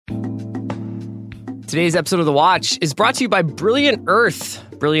Today's episode of The Watch is brought to you by Brilliant Earth.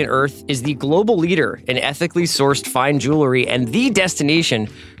 Brilliant Earth is the global leader in ethically sourced fine jewelry and the destination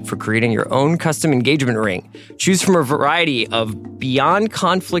for creating your own custom engagement ring. Choose from a variety of beyond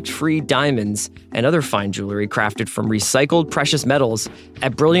conflict-free diamonds and other fine jewelry crafted from recycled precious metals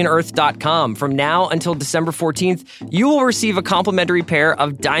at brilliantearth.com. From now until December 14th, you will receive a complimentary pair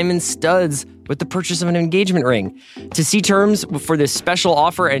of diamond studs with the purchase of an engagement ring. To see terms for this special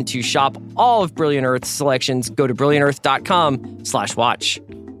offer and to shop all of Brilliant Earth's selections, go to brilliantearth.com/watch.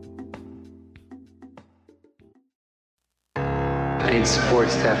 I need support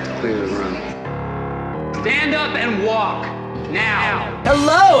staff to clear the room. Stand up and walk. Now.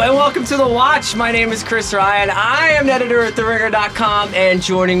 Hello and welcome to The Watch. My name is Chris Ryan. I am an editor at TheRinger.com, and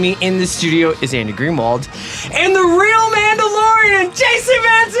joining me in the studio is Andy Greenwald and the real Mandalorian, Jason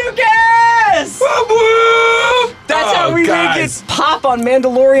Mantzoukas! Whoop, whoop. That's how we make it pop on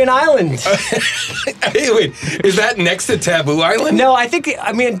Mandalorian Island. Hey, wait, is that next to Taboo Island? No, do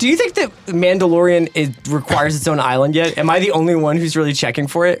you think that Mandalorian requires its own island yet? Am I the only one who's really checking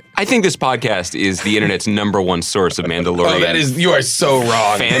for it? I think this podcast is the internet's number one source of Mandalorian. You are so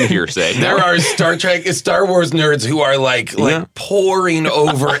wrong. Fan hearsay. There are Star Wars nerds who are like poring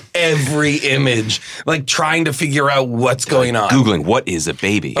over every image, like trying to figure out what's going on. Googling, what is a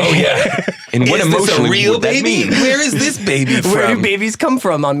baby? Oh, yeah. And what is emotionally this a real would that baby? mean? Where is this baby from? Where do babies come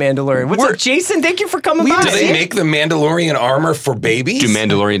from on Mandalorian? What's up, Jason? Thank you for coming by. Do they make the Mandalorian armor for babies? Do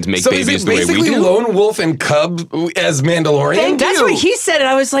Mandalorians make so babies is it the way we basically do? Lone Wolf and Cub as Mandalorian? That's what he said, and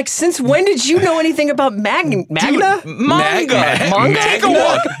I was like, since when did you know anything about Magna? Manga. Take a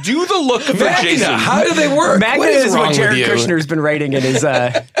look. Do the look for Magna. Jason. How do they work? Magna what is wrong what Jared with you? Kushner's been writing in his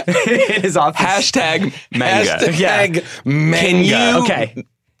in his office. Hashtag manga. Hashtag manga.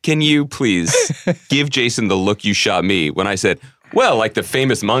 Can you please give Jason the look you shot me when I said, well, like the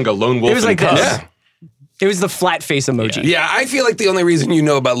famous manga Lone Wolf It was and like Cub? this. Yeah. It was the flat face emoji. Yeah, I feel like the only reason you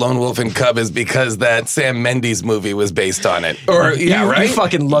know about Lone Wolf and Cub is because that Sam Mendes movie was based on it. Or, yeah, right? You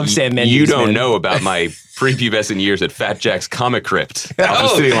fucking love Sam Mendes. You don't man. know about my prepubescent years at Fat Jack's Comic Crypt off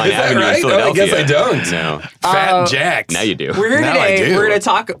of Oh, City Line is that Avenue right? in Philadelphia. Oh, I guess I don't. No. Fat Jacks. Now you do. We're here Now I today. do. We're going to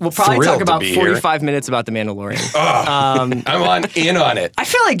talk. We'll probably Thrilled talk to about be 45 minutes about the Mandalorian. I'm in on it. I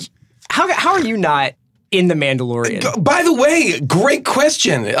feel like how are you not in the Mandalorian? By the way, great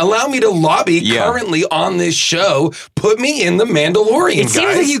question. Allow me to lobby currently on this show. Put me in the Mandalorian, It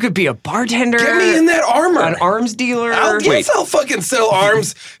seems like you could be a bartender. Get me in that armor. An arms dealer. I'll fucking sell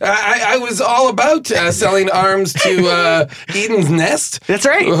arms. I was all about selling arms to Eden's Nest. That's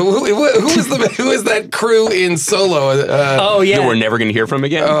right. Who is that crew in Solo? Oh, yeah. That we're never going to hear from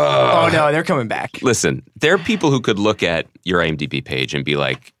again? Oh, no, they're coming back. Listen, there are people who could look at your IMDb page and be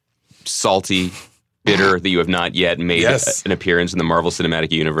like, salty, bitter that you have not yet made an appearance in the Marvel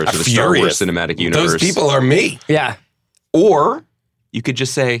Cinematic Universe or the Star Wars Cinematic Universe. Those people are me. Yeah. Or you could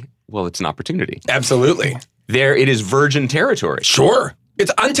just say, well, it's an opportunity. Absolutely. It is virgin territory. Sure.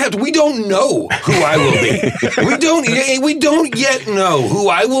 It's untapped. We don't know who I will be. We don't yet know who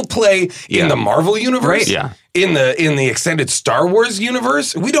I will play in the Marvel universe. Right. Yeah. In the extended Star Wars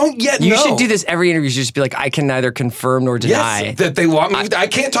universe. We don't yet know. You should do this every interview. You should just be like, I can neither confirm nor deny. Yes, that they want me. I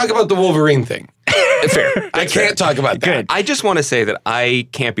can't talk about the Wolverine thing. Fair. I can't talk about that. Good. I just want to say that I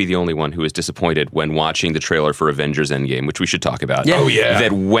can't be the only one who is disappointed when watching the trailer for Avengers Endgame, which we should talk about. Yeah. Oh, yeah.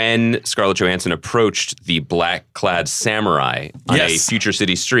 That when Scarlett Johansson approached the black-clad samurai on a future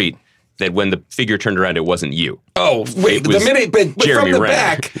city street, that when the figure turned around, it wasn't you. Oh, wait, It was but Jeremy from the Renner.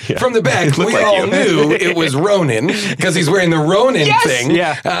 back, Yeah. from the back, we looked like all you. knew it was Ronin because he's wearing the Ronin thing.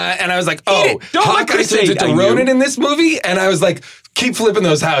 Yeah. And I was like, oh, Don't let Hawkeye Chris say turns into I knew. Ronin in this movie? And I was like, keep flipping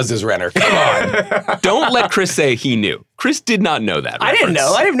those houses, Renner. Come on. Don't let Chris say he knew. Chris did not know that I didn't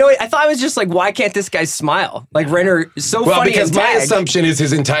know. I thought it was just like, why can't this guy smile? Like Renner is so Well, funny. because and my tagged. assumption is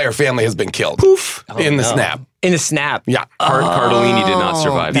his entire family has been killed. Poof. In the snap. In the snap. Yeah. Cardellini did not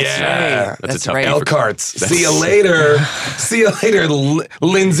survive. That's Yeah. right. That's a tough right. one. Elkarts. See you later. See you later,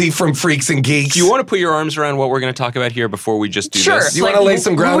 Lindsay from Freaks and Geeks. Do you want to put your arms around what we're going to talk about here before we just do Sure. this? You wanna lay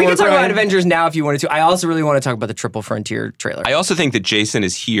some We groundwork, can talk about Ryan? Avengers now if you wanted to. I also really want to talk about the Triple Frontier trailer. I also think that Jason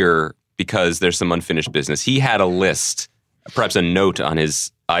is here because there's some unfinished business. He had a list, perhaps a note on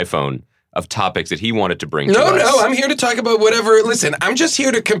his iPhone of topics that he wanted to bring to us. No, I'm here to talk about whatever. Listen, I'm just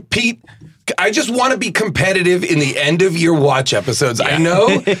here to compete I just want to be competitive in the end of year watch episodes. I know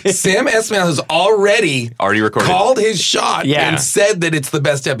Sam Esmail has already recorded, called his shot and said that it's the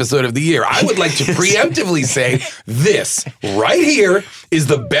best episode of the year. I would like to preemptively say this right here is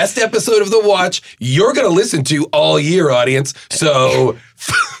the best episode of the watch you're going to listen to all year, audience. So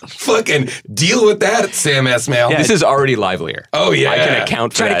fucking deal with that, Sam Esmail. Yeah, this is already livelier. Oh, yeah. I can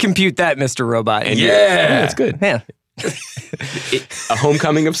account for Try that. to compute that, Mr. Robot. And that's good. Yeah. A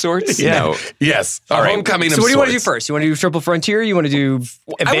homecoming of sorts? Yeah. No. Yes. A homecoming of sorts. So what do you want to do first? You want to do Triple Frontier? You want to do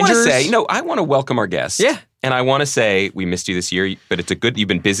Avengers? I want to welcome our guests. Yeah. And I want to say we missed you this year, but you've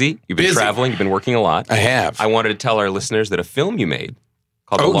been busy. You've been traveling. You've been working a lot. I have. I wanted to tell our listeners that a film you made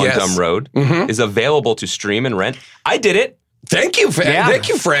called The Long Dumb Road is available to stream and rent. I did it. Thank you, Thank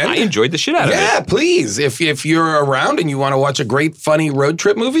you, friend. I enjoyed the shit out of it. Yeah, please. If you're around and you want to watch a great, funny road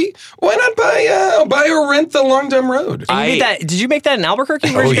trip movie, why not buy or rent The Long Dumb Road? Did you make that in Albuquerque?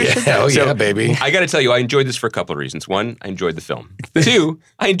 Yeah, baby. I got to tell you, I enjoyed this for a couple of reasons. One, I enjoyed the film. Two,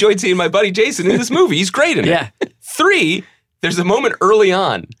 I enjoyed seeing my buddy Jason in this movie. He's great in it. Yeah. Three, there's a moment early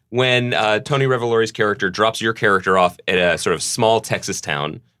on when Tony Revolori's character drops your character off at a sort of small Texas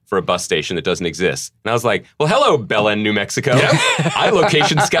town for a bus station that doesn't exist. And I was like, well, hello, Belen, New Mexico. Yep. I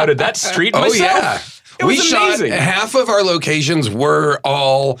location scouted that street myself. Yeah. We shot half of our locations were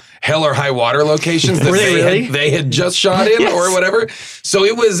all Hell or High Water locations that they had just shot in or whatever. So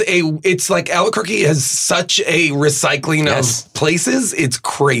it's like Albuquerque has such a recycling of places. It's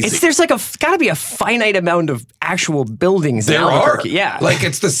crazy. There's got to be a finite amount of actual buildings in Albuquerque. Yeah. Like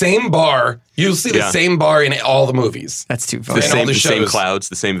it's the same bar. You'll see the same bar in all the movies. That's too funny. The same clouds,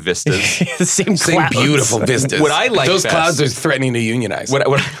 the same vistas. The same clouds. Beautiful vistas. What I like those clouds are threatening to unionize. What I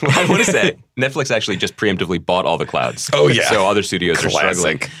want to say, Netflix actually just preemptively bought all the clouds. Oh, yeah. So other studios are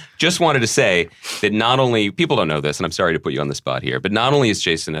struggling. Just wanted to say that not only, people don't know this, and I'm sorry to put you on the spot here, but not only is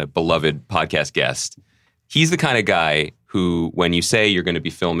Jason a beloved podcast guest, he's the kind of guy who, when you say you're going to be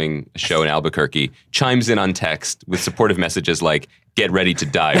filming a show in Albuquerque, chimes in on text with supportive messages like, get ready to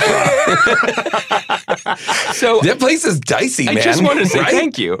die, bro. So that place is dicey, man. I just wanted to say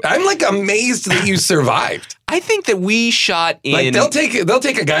thank you. I'm like amazed that you survived. I think that we shot in. Like they'll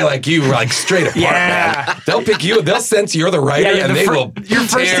take a guy like you like straight apart, man. They'll pick you. They'll sense you're the writer, and they will. Your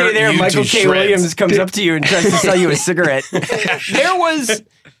first day there, Michael K. Williams comes up to you and tries to sell you a cigarette. There was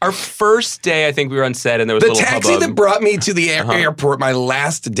our first day. I think we were on set, and there was the a little taxi hubbub. that brought me to the airport. My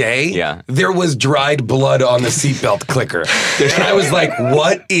last day. Yeah. There was dried blood on the seatbelt clicker, and I was like,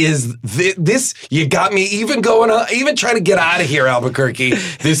 "What is this? You got me even even trying to get out of here, Albuquerque.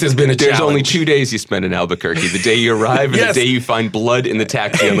 This has been a challenge." There's only 2 days you spend in Albuquerque. The day you arrive and the day you find blood in the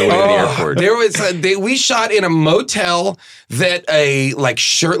taxi on the way to the airport. There was we shot in a motel that a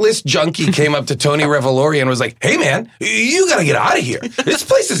shirtless junkie came up to Tony Revolori and was like, "Hey man, you got to get out of here. This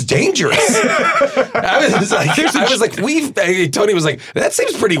place is dangerous." I was like, Tony was like, "That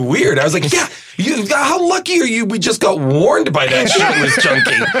seems pretty weird." I was like, "Yeah, how lucky are you? We just got warned by that shirtless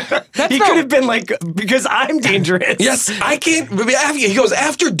junkie." He could have been like, because I'm dangerous. Yes, I can't. He goes,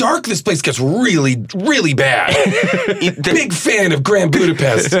 "After dark, this place gets really, really bad." Big fan of Grand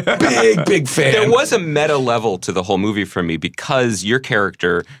Budapest. Big fan. There was a meta level to the whole movie for me because your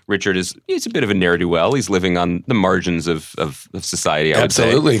character, Richard, he's a bit of a ne'er-do-well. He's living on the margins of society, I would say.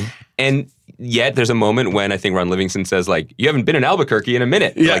 Absolutely. And yet there's a moment when I think Ron Livingston says, like, you haven't been in Albuquerque in a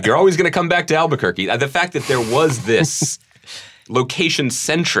minute. Yeah. Like, you're always going to come back to Albuquerque. The fact that there was this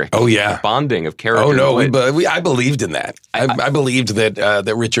location-centric bonding of characters. Oh, no, I believed in that. I believed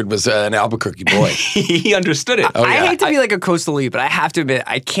that Richard was an Albuquerque boy. He understood it. I hate to be like a coastal elite, but I have to admit,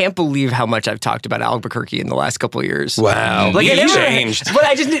 I can't believe how much I've talked about Albuquerque in the last couple of years. Wow. Like, you changed. But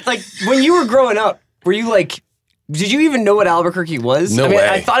I just, like, when you were growing up, were you like, did you even know what Albuquerque was? No way.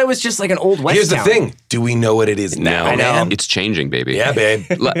 I thought it was just like an old West Here's town. the thing. Do we know what it is now, I know. man? It's changing, baby. Yeah, babe.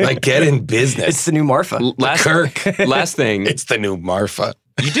 Like, get in business. It's the new Marfa. Last thing. It's the new Marfa.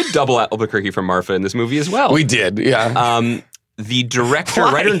 You did double Albuquerque for Marfa in this movie as well. We did, yeah. The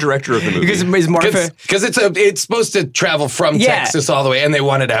writer and director of the movie. Because Marfa. Because it's supposed to travel from Texas all the way, and they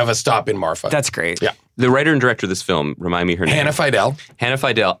wanted to have a stop in Marfa. That's great. Yeah. The writer and director of this film, remind me her name. Hannah Fidel. Hannah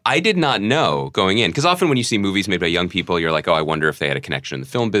Fidel. I did not know going in, because often when you see movies made by young people, you're like, oh, I wonder if they had a connection in the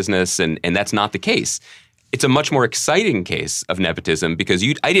film business, and that's not the case. It's a much more exciting case of nepotism because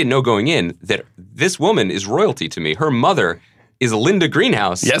I didn't know going in that this woman is royalty to me. Her mother is Linda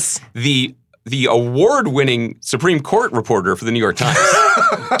Greenhouse. Yes. The award-winning Supreme Court reporter for the New York Times.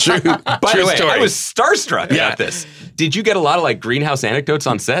 True. By True the way, story. I was starstruck about this. Did you get a lot of like greenhouse anecdotes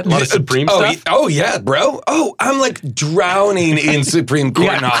on set? A lot of Supreme stuff? Oh, yeah, bro. Oh, I'm like drowning in Supreme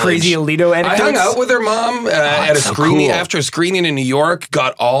Court knowledge. Crazy Alito I anecdotes. hung out with her mom at a so screening cool. after a screening in New York.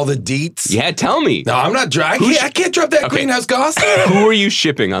 Got all the deets. Yeah, tell me. No, I'm not dry. I can't drop that greenhouse gossip. Who are you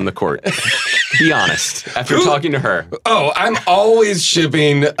shipping on the court? Be honest. After talking to her. Oh, I'm always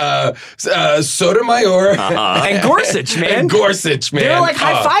shipping Sotomayor And Gorsuch, man. and Gorsuch, man. They were like Oh,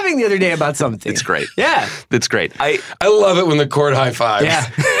 high-fiving the other day about something. It's great. Yeah. That's great. I love it when the court high fives. Yeah.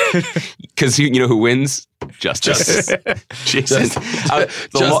 Because you know who wins? Justice. Jason.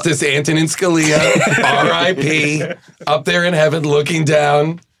 Justice Antonin Scalia, R.I.P., up there in heaven looking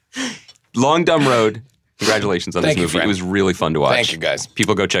down. Long Dumb Road. Congratulations on Thank this you, movie. friend. It was really fun to watch. Thank you, guys.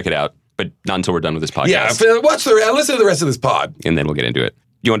 People go check it out, but not until we're done with this podcast. Yeah, listen to the rest of this pod. And then we'll get into it.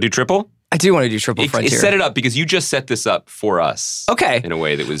 You want to do triple? I do want to do Triple Frontier. Set it up because you just set this up for us. Okay. In a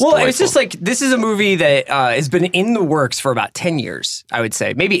way that was Well, delightful. it's just like, this is a movie that has been in the works for about 10 years, I would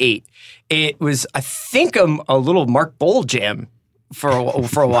say, maybe 8. It was, I think, a little Mark Bowl jam for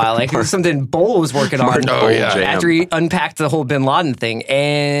a while. Like, it was something Bowl was working on after he unpacked the whole Bin Laden thing.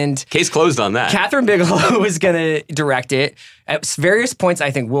 And Case closed on that. Catherine Bigelow was going to direct it. At various points, I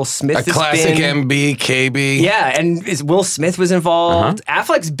think Will Smith A has classic been... MB, KB. Yeah, and Will Smith was involved.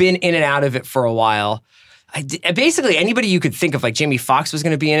 Affleck's been in and out of it for a while. Basically, anybody you could think of, like Jamie Foxx was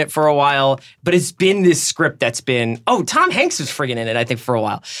going to be in it for a while, but it's been this script that's been, Tom Hanks was friggin' in it, I think, for a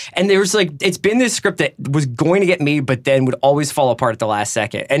while. And there was like, it's been this script that was going to get made, but then would always fall apart at the last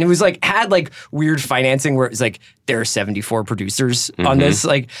second. And it was like, had like weird financing where it was like, there are 74 producers on this.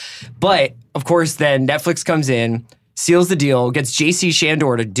 Like, but of course, then Netflix comes in, seals the deal, gets JC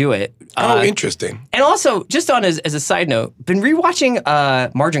Shandor to do it. Interesting. And also, just on as a side note, been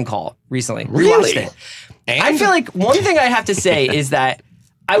rewatching Margin Call recently. Really? Rewatched it. I feel like one thing I have to say is that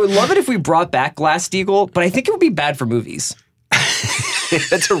I would love it if we brought back Glass-Steagall, but I think it would be bad for movies.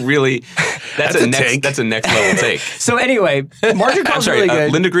 That's a next level take. So anyway, Margin Call's really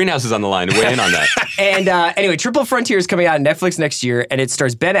good. Linda Greenhouse is on the line to weigh in on that. And anyway, Triple Frontier is coming out on Netflix next year, and it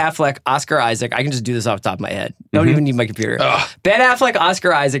stars Ben Affleck, Oscar Isaac. I can just do this off the top of my head. Don't even need my computer. Ben Affleck,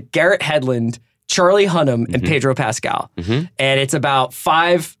 Oscar Isaac, Garrett Hedlund, Charlie Hunnam, and Pedro Pascal. And it's about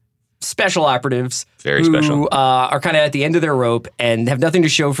 5 special operatives who are kind of at the end of their rope and have nothing to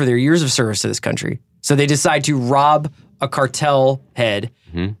show for their years of service to this country. So they decide to rob a cartel head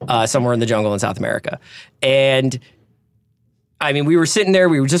somewhere in the jungle in South America. And I mean, we were sitting there,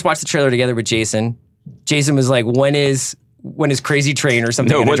 we just watched the trailer together with Jason. Jason was like, when is Crazy Train or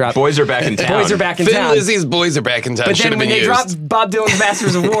something going to drop? Boys Are Back in Town. Boys Are Back in Thin Town. Lizzy's Boys Are Back in Town. But then when they drop Bob Dylan's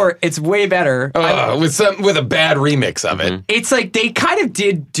Masters of War, it's way better. With a bad remix of it. It's like they kind of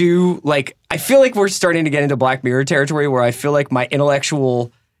did do, like, I feel like we're starting to get into Black Mirror territory where I feel like my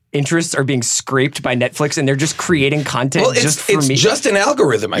intellectual interests are being scraped by Netflix and they're just creating content just for me. It's just an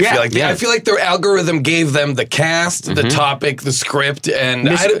algorithm, I feel like. Yeah. I feel like their algorithm gave them the cast, the topic, the script, and...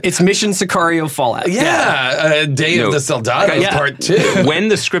 It's Mission Sicario Fallout. Day of the Soldado Part 2. When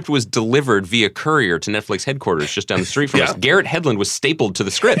the script was delivered via courier to Netflix headquarters just down the street from us, Garrett Hedlund was stapled to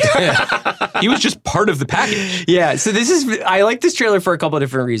the script. He was just part of the package. Yeah, so I like this trailer for a couple of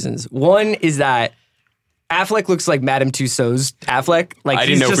different reasons. One is that Affleck looks like Madame Tussauds Affleck. Like, I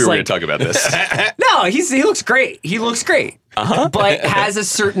didn't know if we were going to talk about this. No, he looks great. He looks great. But has a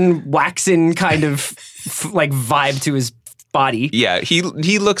certain waxen kind of like vibe to his body. Yeah, he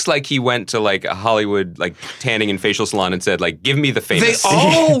looks like he went to like a Hollywood like tanning and facial salon and said like, give me the famous. They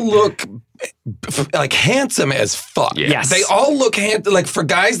all look like handsome as fuck. Yeah. Yes. They all look like for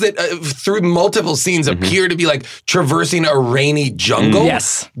guys that through multiple scenes appear to be like traversing a rainy jungle.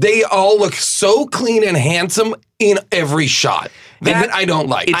 Yes. They all look so clean and handsome in every shot. That I don't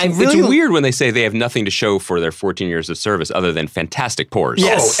like. It's weird when they say they have nothing to show for their 14 years of service other than fantastic pores.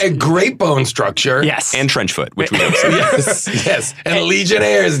 Yes. Oh, a great bone structure. Yes. And trench foot, which we don't see. yes. And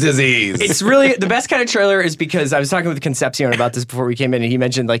Legionnaire's disease. It's really, the best kind of trailer is because I was talking with Concepcion about this before we came in, and he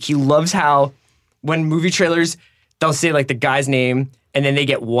mentioned like he loves how when movie trailers, they'll say like the guy's name and then they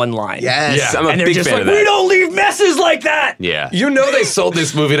get one line. Yes, I'm a and they're big just fan like, of that. we don't leave messes like that. Yeah. You know they sold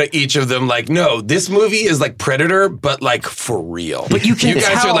this movie to each of them like, no, this movie is like Predator, but like for real. But you can guys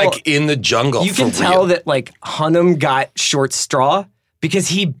tell, are like in the jungle. You can tell that like Hunnam got short straw because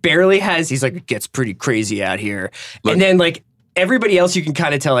he barely has, he's like, it gets pretty crazy out here. And then like everybody else you can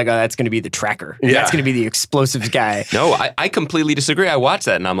kind of tell like, oh, that's going to be the tracker. Yeah. That's going to be the explosives guy. No, I completely disagree. I watched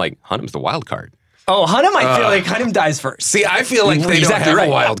that and I'm like, Hunnam's the wild card. Oh, Hunnam, I feel like Hunnam dies first. See, I feel like they don't have a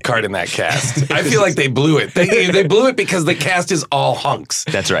wild card in that cast. I feel like they blew it. They blew it because the cast is all hunks.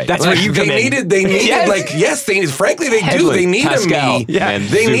 That's right. That's where you come in. They needed, frankly, they do. They need Pascal, a me. yeah.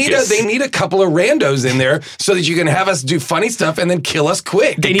 They need a couple of randos in there so that you can have us do funny stuff and then kill us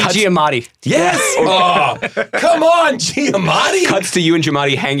quick. They need Giamatti. Yes. Oh, come on, Giamatti. Cuts to you and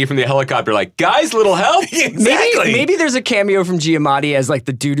Giamatti hanging from the helicopter like, guys, little help? Exactly. Maybe there's a cameo from Giamatti as like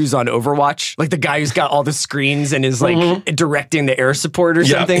the dude who's on Overwatch, like the guy who's got all the screens and is like directing the air support or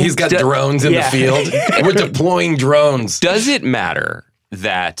something. He's got drones in the field. We're deploying drones. Does it matter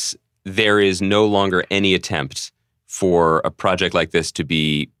that there is no longer any attempt for a project like this to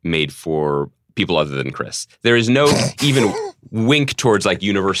be made for people other than Chris? There is no even wink towards like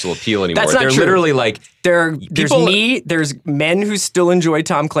universal appeal anymore. That's not They're true. literally like there's me, there's men who still enjoy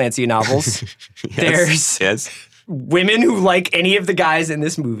Tom Clancy novels. There's women who like any of the guys in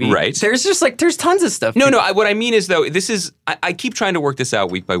this movie. Right. There's just like, there's tons of stuff. What I mean is, though, this is, I keep trying to work this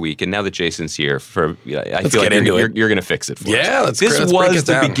out week by week, and now that Jason's here, I feel like you're going to fix it for us. Yeah, let's This break was it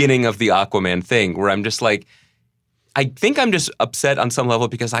the down. beginning of the Aquaman thing, where I'm just like, I think I'm just upset on some level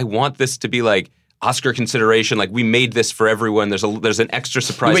because I want this to be like Oscar consideration. Like, we made this for everyone. There's an extra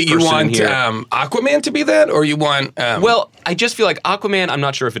surprise person you want here. Aquaman to be that, or you want? Well, I just feel like Aquaman, I'm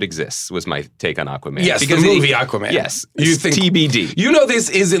not sure if it exists, was my take on Aquaman. Yes, because the movie Aquaman. Yes. You think TBD. You know this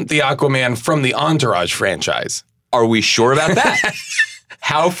isn't the Aquaman from the Entourage franchise. Are we sure about that?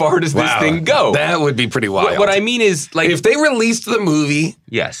 How far does this thing go? That would be pretty wild. What I mean is, like, if they released the movie,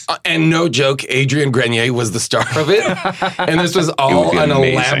 yes, and no joke, Adrian Grenier was the star of it, and this was all an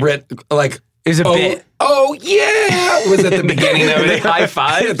elaborate, like, Is a bit. Oh, yeah. Was at the beginning of it. They high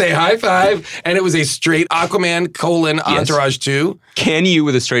five? They high five. And it was a straight Aquaman : Entourage 2. Can you,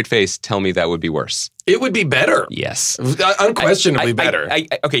 with a straight face, tell me that would be worse? It would be better. Yes. Unquestionably better.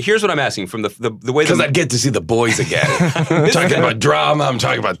 Okay, here's what I'm asking from the way because I'd get to see the boys again. I'm talking about drama. I'm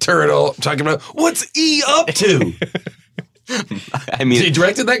talking about Turtle. I'm talking about what's E up to? I mean, he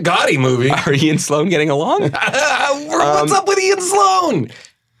directed that Gotti movie. Are he and Sloan getting along? What's up with Ian Sloan?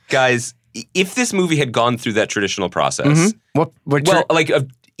 Guys, if this movie had gone through that traditional process,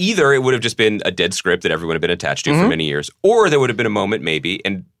 either it would have just been a dead script that everyone had been attached to for many years, or there would have been a moment maybe,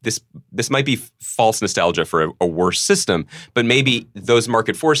 and this might be false nostalgia for a worse system, but maybe those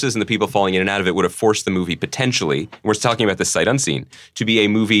market forces and the people falling in and out of it would have forced the movie potentially, we're talking about this sight unseen, to be a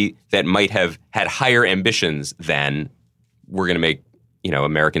movie that might have had higher ambitions than we're going to make,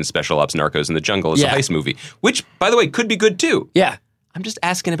 American Special Ops Narcos in the Jungle as a heist movie, which, by the way, could be good too. Yeah. I'm just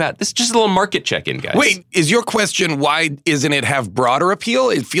asking about this. Just a little market check-in, guys. Wait, is your question why isn't it have broader appeal?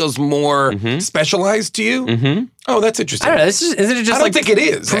 It feels more specialized to you. Mm-hmm. Oh, that's interesting. I don't know. Isn't it just I don't think it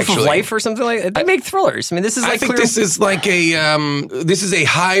is Proof actually. of Life or something like that? They make thrillers. I mean, this is. I think this is like this is a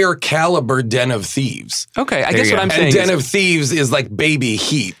higher caliber Den of Thieves. Okay, I guess what I'm saying. And Den of Thieves is like baby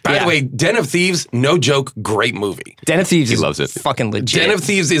heat. By the way, Den of Thieves, no joke, great movie. Den of Thieves. He loves it. Fucking legit. Den of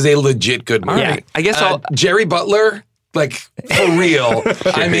Thieves is a legit good movie. Yeah, I guess Jerry Butler. Like, for real,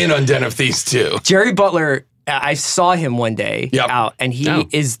 I'm in on Den of Thieves too. Jerry Butler, I saw him one day out, and he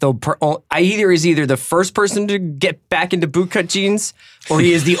is either the first person to get back into bootcut jeans, or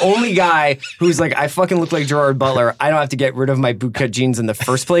he is the only guy who's like, I fucking look like Gerard Butler. I don't have to get rid of my bootcut jeans in the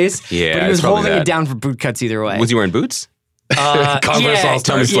first place. Yeah, but he was holding it down for bootcuts either way. Was he wearing boots? Converse All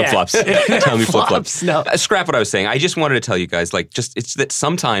Tell me Stars. flip-flops. Tell me flip-flops. No. Scrap what I was saying. I just wanted to tell you guys, it's that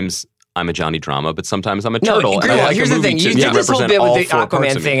sometimes I'm a Johnny Drama, but sometimes I'm a turtle. No, and I like here's a the movie thing. to You did this whole represent bit with all the four parts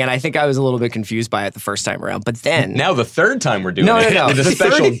Aquaman of me. thing, and I think I was a little bit confused by it the first time around. But then... Now the third time we're doing No. with a The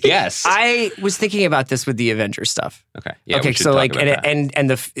special third- guest. I was thinking about this with the Avengers stuff. Okay. Yeah, okay, we should so talk like about that. and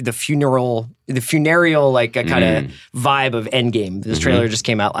the funereal like a kind of vibe of Endgame. This trailer just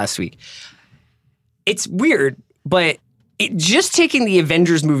came out last week. It's weird, but just taking the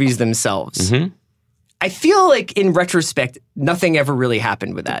Avengers movies themselves, I feel like in retrospect, nothing ever really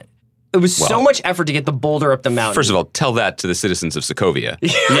happened with that. It was so much effort to get the boulder up the mountain. First of all, tell that to the citizens of Sokovia.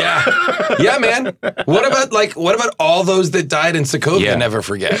 Yeah, man. What about all those that died in Sokovia? Yeah. Never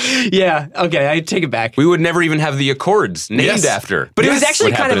forget. Yeah, okay, I take it back. We would never even have the Accords named after. But it was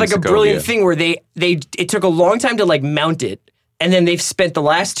actually what kind of happened like in a brilliant Sokovia. thing where it took a long time to like mount it. And then they've spent the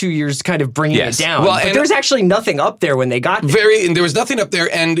last 2 years kind of bringing it down. Well, but and there's actually nothing up there when they got there. There was nothing up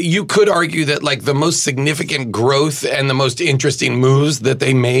there, and you could argue that like the most significant growth and the most interesting moves that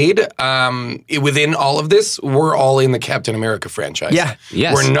they made within all of this were all in the Captain America franchise. Yeah.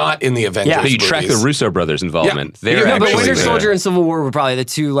 Yes. We're not in the Avengers. Yeah. But you track the movies. Russo brothers' involvement. Yeah. They're Yeah, But actually Winter the Soldier and Civil War were probably the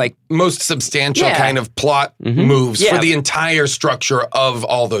two like most substantial Yeah. kind of plot moves Yeah. for the entire structure of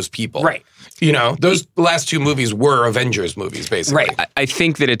all those people. Right. You know, those last two movies were Avengers movies, basically. Right. I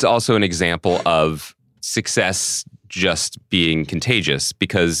think that it's also an example of success just being contagious,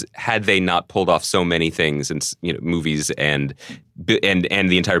 because had they not pulled off so many things and movies and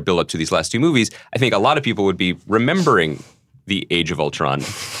the entire build up to these last two movies, I think a lot of people would be remembering the Age of Ultron,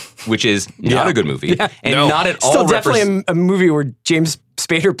 which is not a good movie and not at all. Still definitely a movie where James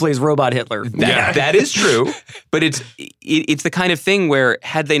Spader plays Robot Hitler. That is true, but it's the kind of thing where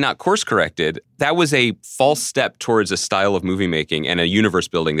had they not course corrected, that was a false step towards a style of movie making and a universe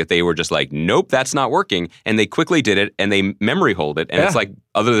building that they were just like, nope, that's not working, and they quickly did it and they memory hold it, and it's like,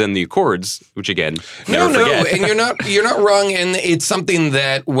 other than the Accords, which again, never forget. And you're not wrong, and it's something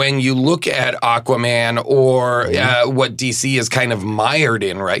that when you look at Aquaman or what DC is kind of mired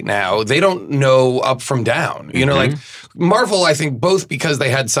in right now, they don't know up from down. You know, like Marvel, I think both because they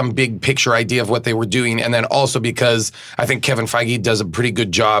had some big picture idea of what they were doing, and then also because I think Kevin Feige does a pretty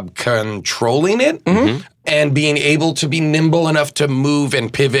good job controlling it. And being able to be nimble enough to move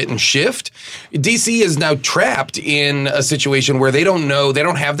and pivot and shift. DC is now trapped in a situation where they don't know, they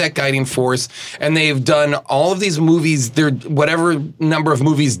don't have that guiding force, and they've done all of these movies, they're whatever number of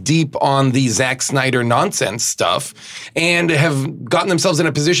movies deep on the Zack Snyder nonsense stuff, and have gotten themselves in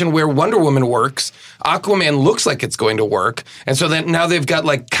a position where Wonder Woman works, Aquaman looks like it's going to work, and so then now they've got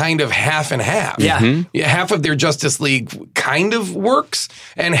like kind of half and half. Half of their Justice League kind of works,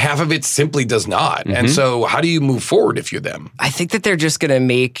 and half of it simply does not. And so how do you move forward if you're them? I think that they're just going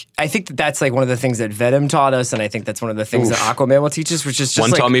to I think that that's like one of the things that Venom taught us, and I think that's one of the things that Aquaman will teach us, which is just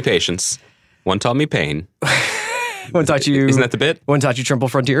one taught me patience, one taught me pain. One taught you... Isn't that the bit? One taught you Triple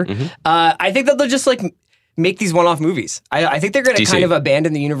Frontier. I think that they'll just like make these one-off movies. I think they're going to kind of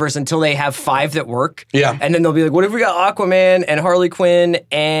abandon the universe until they have 5 that work. Yeah. And then they'll be like, what if we got Aquaman and Harley Quinn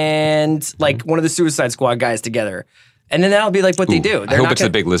and like one of the Suicide Squad guys together? And then that'll be like what they do. I hope it's the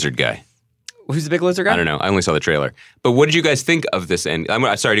big lizard guy. Who's the big lizard guy? I don't know. I only saw the trailer. But what did you guys think of this? And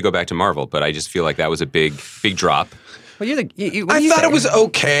I'm sorry to go back to Marvel, but I just feel like that was a big drop. Well, I thought it was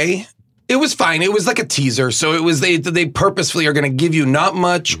okay. It was fine. It was like a teaser. So it was they purposefully are going to give you not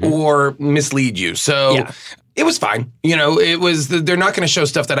much or mislead you. So it was fine. You know, it was they're not going to show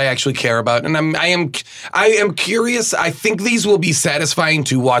stuff that I actually care about, and I am curious. I think these will be satisfying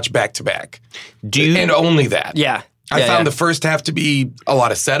to watch back to back. And only that. I found the first half to be a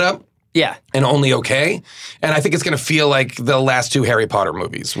lot of setup. And only okay. And I think it's going to feel like the last 2 Harry Potter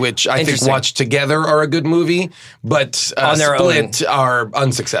movies, which I think watched together are a good movie, but on their split are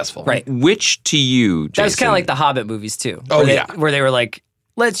unsuccessful. Right. Which to you, Jason? That was kind of like the Hobbit movies too. Where they were like,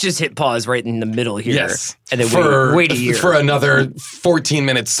 let's just hit pause right in the middle here. Yes. And then wait a year. For another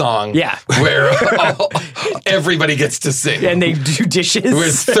 14-minute song. Where everybody gets to sing. And they do dishes.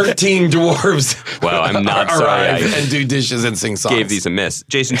 With 13 dwarves. Well, I'm not sorry. And do dishes and sing songs. Gave these a miss.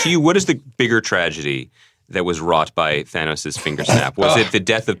 Jason, to you, what is the bigger tragedy that was wrought by Thanos' finger snap? Was it the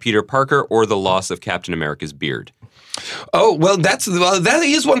death of Peter Parker or the loss of Captain America's beard? Oh, well, that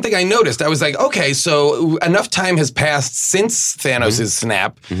is one thing I noticed. I was like, okay, so enough time has passed since Thanos'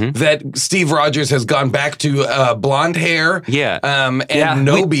 snap that Steve Rogers has gone back to blonde hair and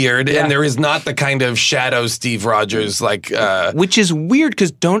no beard, and there is not the kind of shadow Steve Rogers like... Which is weird,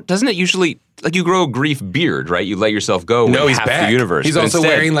 because doesn't it usually... Like you grow a grief beard, right? You let yourself go when he's half back. the universe. He's also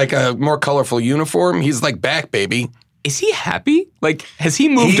wearing like a more colorful uniform. He's like back, baby. Is he happy? Like, has he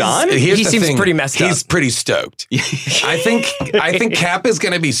moved on? He seems pretty messed up. He's pretty stoked. I think Cap is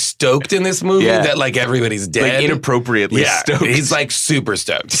going to be stoked in this movie that like everybody's dead. Like inappropriately stoked. He's like super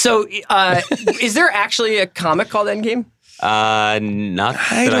stoked. So is there actually a comic called Endgame? Not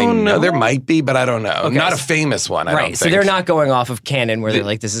I don't know. There might be, but I don't know. Okay. Not a famous one, I don't think. So they're not going off of canon where they're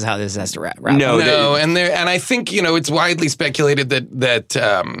like, this is how this has to wrap. No, and I think, it's widely speculated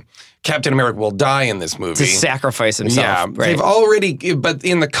that Captain America will die in this movie. To sacrifice himself. Yeah, right. they've already, but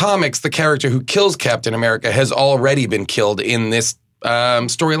in the comics, the character who kills Captain America has already been killed in this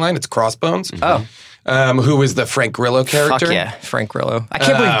storyline. It's Crossbones. Who is the Frank Grillo character. Fuck yeah, Frank Grillo. I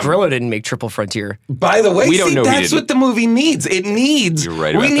can't believe Grillo didn't make Triple Frontier. By the way, we don't know that's what the movie needs. It needs, You're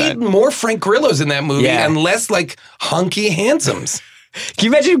right about we need more Frank Grillos in that movie and less like hunky handsomes. Can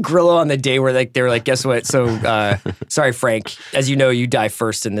you imagine Grillo on the day where like they were like, guess what? So sorry, Frank, as you know, you die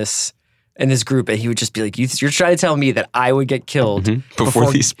first in this group, and he would just be like, you're trying to tell me that I would get killed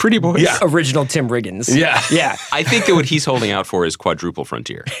before these pretty boys. Original Tim Riggins. Yeah. I think that what he's holding out for is Quadruple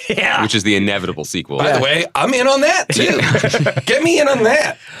Frontier. Which is the inevitable sequel. By the way, I'm in on that too. Get me in on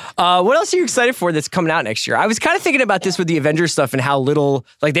that. What else are you excited for that's coming out next year? I was kind of thinking about this with the Avengers stuff and how little,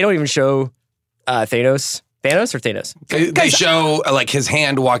 like they don't even show Thanos Thanos or Thanos? They show like his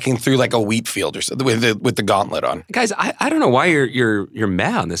hand walking through like a wheat field or something with the gauntlet on. Guys, I don't know why you're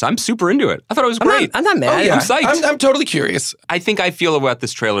mad on this. I'm super into it. I thought it was great. I'm not mad. Oh, yeah. I'm psyched. I'm totally curious. I think I feel about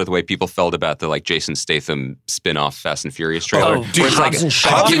this trailer the way people felt about the like Jason Statham spin-off Fast and Furious trailer. Oh, dude, Hobbs and Shaw.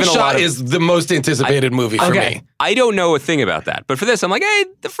 Hobbs and given a Shaw lot of- is the most anticipated movie for me. I don't know a thing about that. But for this, I'm like, hey,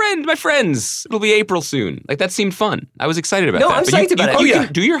 my friends. It'll be April soon. Like, that seemed fun. I was excited about that. No, I'm But psyched about it. You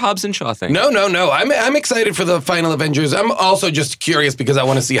can do your Hobbs and Shaw thing. No. I'm excited for the final Avengers. I'm also just curious because I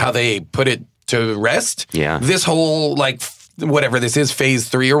want to see how they put it to rest. Yeah. This whole whatever this is, phase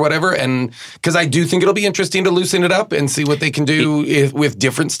 3 or whatever, and because I do think it'll be interesting to loosen it up and see what they can do with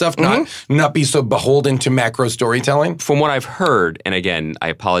different stuff, not be so beholden to macro storytelling. From what I've heard, and again, I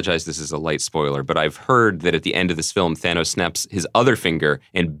apologize, this is a light spoiler, but I've heard that at the end of this film, Thanos snaps his other finger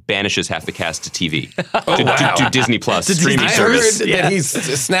and banishes half the cast to TV, to Disney Plus streaming I service. heard that he's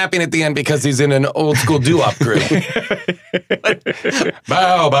snapping at the end because he's in an old school doo-wop group.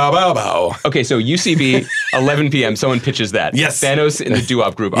 Bow, bow, bow, bow. Okay, so UCB, 11 p.m., someone pitches that. Yes. Thanos in the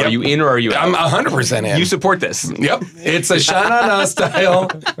doo-wop group. Are you in or are you out? I'm 100% in. You support this. Yep, it's a Sha-Na-Na style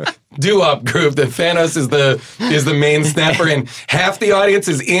doo-wop group that Thanos is the main snapper, and half the audience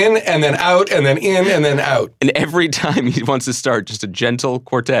is in and then out and then in and then out. And every time he wants to start, just a gentle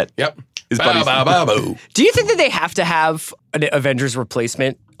quartet. Yep. His Bow, buddies- bow, bow, bow. Do you think that they have to have an Avengers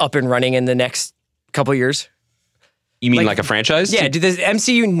replacement up and running in the next couple years? You mean like a franchise? Yeah, does the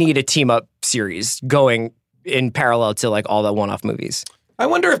MCU need a team-up series going in parallel to like all the one-off movies? I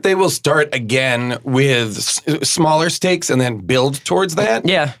wonder if they will start again with smaller stakes and then build towards that.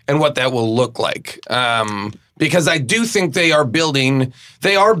 Yeah. And what that will look like. Because I do think they are building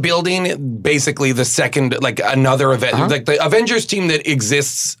basically the second, like another event, like the Avengers team that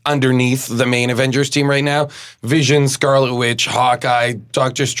exists underneath the main Avengers team right now. Vision, Scarlet Witch, Hawkeye,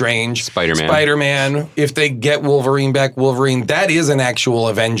 Doctor Strange, Spider-Man. If they get Wolverine back, that is an actual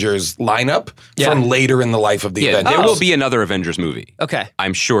Avengers lineup from later in the life of the Avengers. There will be another Avengers movie. Okay.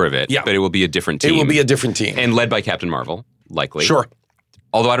 I'm sure of it. Yeah. But it will be a different team. It will be a different team. And led by Captain Marvel, likely. Sure.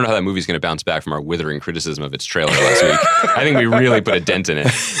 Although I don't know how that movie's going to bounce back from our withering criticism of its trailer last week. I think we really put a dent in it.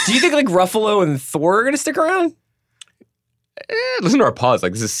 Do you think like Ruffalo and Thor are going to stick around? Listen to our pause.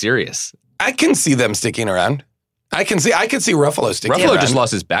 Like, this is serious. I can see them sticking around. I can see Ruffalo sticking around. Ruffalo just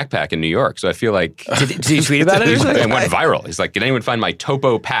lost his backpack in New York, so I feel like... Did you tweet about it or something? It went viral. He's like, did anyone find my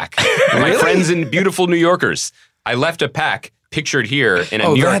Topo pack? My friends in beautiful New Yorkers. I left a pack pictured here in a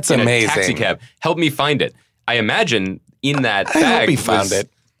New York that's in a amazing. taxi cab. Help me find it. I imagine in that I bag hope he found was,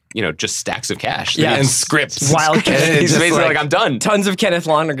 it. just stacks of cash. Yeah. And scripts. Wild And He's just basically like, I'm done. Tons of Kenneth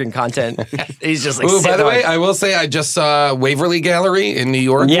Lonergan content. He's just like, Ooh, by sitting the way, on- I will say I just saw Waverly Gallery in New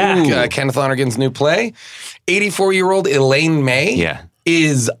York. Yeah. Kenneth Lonergan's new play. 84-year-old Elaine May Yeah.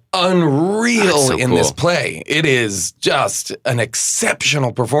 is unreal That's so in this cool. play. It is just an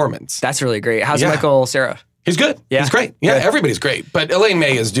exceptional performance. That's really great. How's Yeah. Michael Cera? He's good. Yeah. He's great. Yeah, Good. everybody's great. But Elaine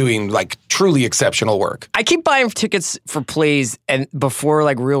May is doing like truly exceptional work. I keep buying tickets for plays and before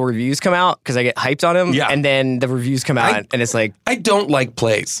like real reviews come out because I get hyped on them. Yeah. And then the reviews come out and it's like, I don't like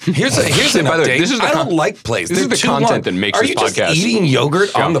plays. Here's an By the way, update. this is the I don't con- like plays. this is They're the too content long. that makes Are this you just podcast. eating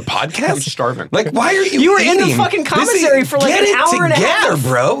yogurt on the I'm podcast? starving. Like, why are you You were in the eating? fucking This commissary for, like, get an it hour and a together, half.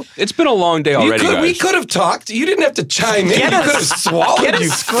 bro. It's been a long day already, guys. We could have talked. You didn't have to chime in. You Get could a- have swallowed, get a you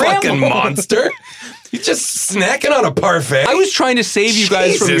scramble. fucking monster. You're just snacking on a parfait. I was trying to save you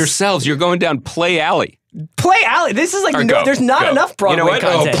guys from Jesus. yourselves. You're going down Play Alley. Play Alley. This is like, Or no, go. there's not Go. enough Broadway You know what?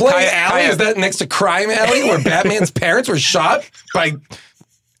 content. Play Kaya- Alley? Is that next to Crime Alley where Batman's parents were shot by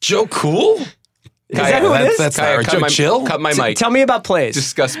Joe Cool? Is that who it is? That's Kaya, not right. Joe Chill? Cut my mic. Tell me about plays.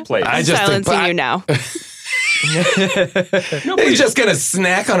 Discuss plays. I just think Silencing you now. He's just gonna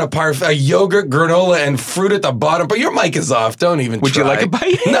snack on a yogurt, granola, and fruit at the bottom. But your mic is off. Don't even Would you try. like a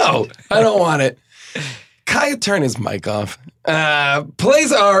bite? No, I don't want it. Kaya, turn his mic off.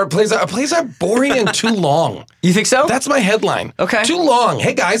 Plays are boring and too long. You think so? That's my headline. Okay. Too long.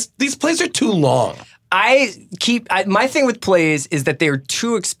 Hey guys, these plays are too long. My thing with plays is that they're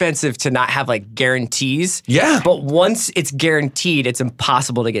too expensive to not have like guarantees. Yeah. But once it's guaranteed, it's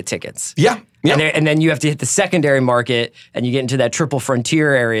impossible to get tickets. Yeah. Yeah. And then you have to hit the secondary market and you get into that triple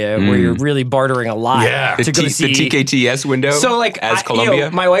frontier area where you're really bartering a lot Yeah. to go see. the TKTS window So like, as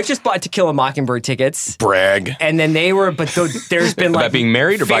Columbia. my wife just bought To Kill a Mockingbird tickets. Brag. And then they were, there's been like About being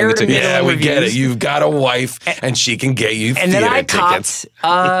married or buying the fair to tickets? middle Yeah, we get it. reviews. You've got a wife, and she can get you And then theater I tickets.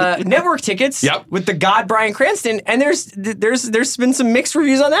 copped network tickets Yep. with the God Bryan Cranston, and there's been some mixed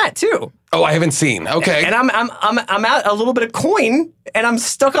reviews on that too. Oh, I haven't seen. Okay. And I'm out a little bit of coin, and I'm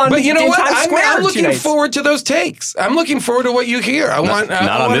stuck on. But you know in what? Times I'm Square. I'm 2 looking nights. forward to those takes. I'm looking forward to what you hear. Not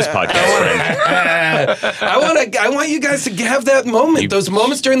on this podcast. I want you guys to have that moment, those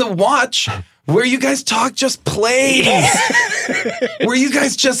moments during the watch where you guys talk just plays, where you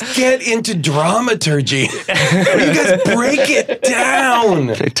guys just get into dramaturgy, where you guys break it down.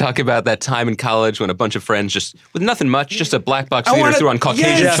 They talk about that time in college when a bunch of friends just, with nothing much, just a black box theater threw on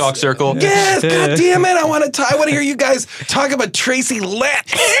Caucasian chalk circle. Yes, God damn it. I want to hear you guys talk about Tracy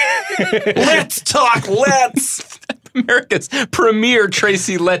Letts. Let's talk Letts. America's premier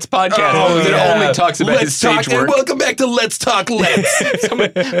Tracy Letts podcast that only talks about his stage work. And welcome back to Let's Talk Letts.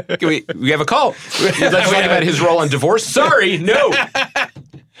 We have a call. Let's talk about his role on Divorce. Sorry, no.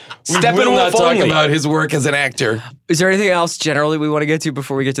 We will not talk about his work as an actor. Is there anything else generally we want to get to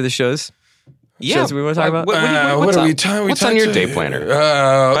before we get to the shows? Yeah. Shows we want to talk about? What are we talking? What's on your day planner?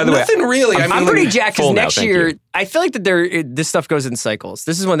 By the way, nothing really. I'm pretty jacked because full now, next thank year, you. I feel like that this stuff goes in cycles.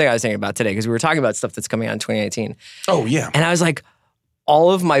 This is one thing I was thinking about today because we were talking about stuff that's coming out in 2019. Oh, yeah. And I was like,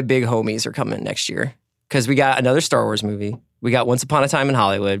 all of my big homies are coming next year because we got another Star Wars movie. We got Once Upon a Time in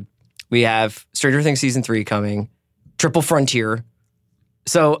Hollywood. We have Stranger Things Season 3 coming. Triple Frontier.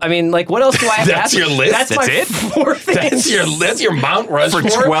 So, I mean, like, what else do I have to ask? That's your list? That's That's my it? 4 things. That's your Mount Rushmore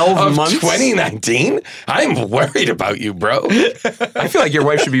For 12 of months? 2019? I'm worried about you, bro. I feel like your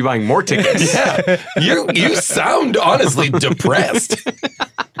wife should be buying more tickets. Yeah. You sound honestly depressed.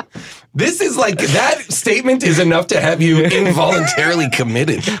 This is like, that statement is enough to have you involuntarily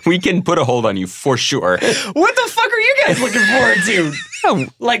committed. We can put a hold on you for sure. What the fuck are you guys looking forward to?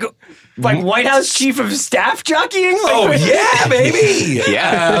 Like White House Chief of Staff jockeying? Like, Oh, yeah, baby.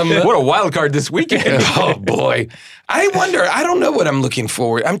 Yeah. What a wild card this weekend. Oh, boy. I wonder, I don't know what I'm looking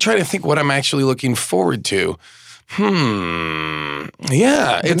forward. I'm trying to think what I'm actually looking forward to.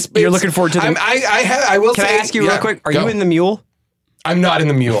 Yeah. You're looking forward to the... I will Can say... I ask you yeah, real quick? Are go. you in the Mule? I'm not in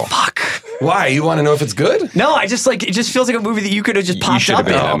the Mule. Fuck. Why? You want to know if it's good? No, I just like, it just feels like a movie that you could have just popped should up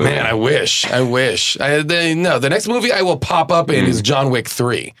have in. been. Oh, movie. man, I wish. No, the next movie I will pop up in is John Wick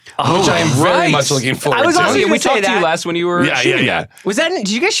 3, which I am very right. much looking forward I was to. also Yeah, gonna we say talked to that. you last when you were shooting that. Was that,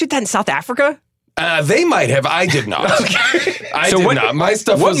 did you guys shoot that in South Africa? They might have. I did not. I So did what- not. My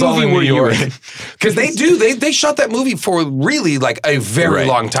stuff what was all movie in were New you York. in? Because they shot that movie for really like a very Right.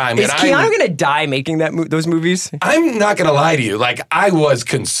 long time. Is and Keanu going to die making those movies? I'm not going to lie to you. Like, I was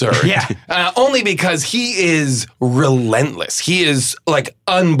concerned. Yeah. Only because he is relentless. He is, like,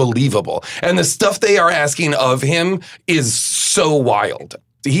 unbelievable. And the stuff they are asking of him is so wild.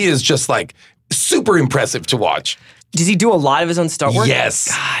 He is just, like, super impressive to watch. Does he do a lot of his own stunt work?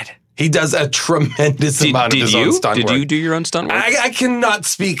 Yes. God. He does a tremendous amount of his own stunt work. Did you do your own stunt work? I cannot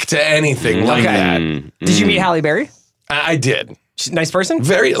speak to anything like Okay. that. Did you meet Halle Berry? I did. She's a nice person?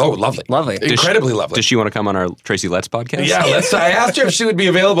 Very, lovely. Lovely. Incredibly lovely. Does she want to come on our Tracy Letts podcast? Yeah, I asked her if she would be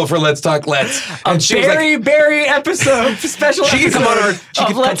available for Let's Talk Let's. And she was like, Barry episode, special She could come on our. She of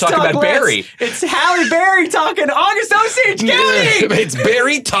could come Let's talk about Let's. Barry. It's Halle Berry talking August Osage County. it's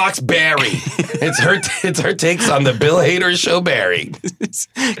Barry Talks Barry. It's her takes on the Bill Hader show Barry.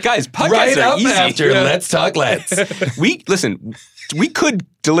 Guys, podcasts Right are up easy. after Let's Talk Let's. We could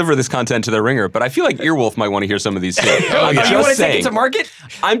deliver this content to the Ringer, but I feel like Earwolf might want to hear some of these too. I'm yeah. You want just to take it saying. to market?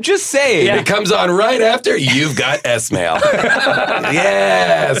 I'm just saying. It comes on right after You've Got S-Mail.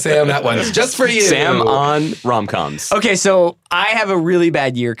 Yeah, Sam, that one's just for you. Sam on rom-coms. Okay, so I have a really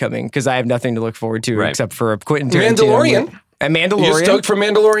bad year coming because I have nothing to look forward to Right. except for a Quentin Tarantino. Mandalorian. And Mandalorian. You stoked for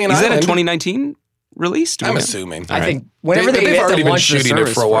Mandalorian Is that a Island? 2019 release? I'm assuming. I think whenever They've have to already been launch the shooting it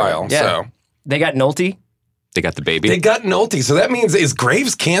service for a while, Yeah. so. They got Nolte. They got the baby. They got Nolte, so that means, is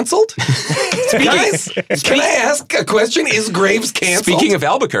Graves canceled? Guys, can I ask a question? Is Graves canceled? Speaking of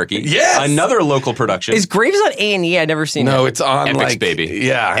Albuquerque, Yes. another local production. Is Graves on A&E? I've never seen No, it. it's on Epix, like baby.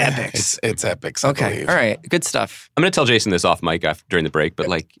 Yeah, Epix. It's Epix. I Okay, believe. all right. Good stuff. I'm going to tell Jason this off mic during the break, but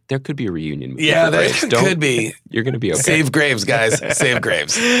like there could be a reunion movie. Yeah, for there Graves. Don't- could be. You're going to be okay. Save Graves, guys. Save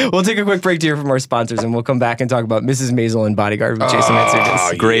Graves. We'll take a quick break to hear from our sponsors, and we'll come back and talk about Mrs. Maisel and Bodyguard with Jason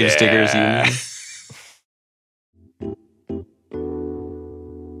Mantzoukas. Graves Diggers Union.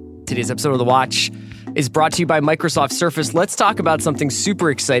 Today's episode of The Watch is brought to you by Microsoft Surface. Let's talk about something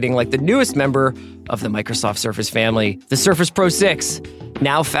super exciting like the newest member of the Microsoft Surface family, the Surface Pro 6,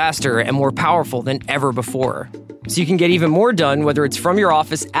 now faster and more powerful than ever before. So you can get even more done, whether it's from your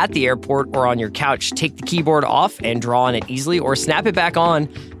office, at the airport, or on your couch. Take the keyboard off and draw on it easily, or snap it back on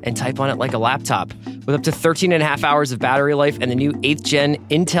and type on it like a laptop. With up to 13 and a half hours of battery life and the new 8th gen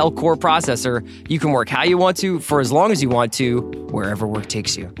Intel Core processor, you can work how you want to, for as long as you want to, wherever work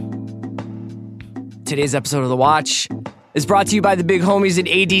takes you. Today's episode of The Watch is brought to you by the big homies at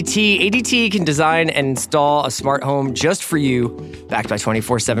ADT. ADT can design and install a smart home just for you, backed by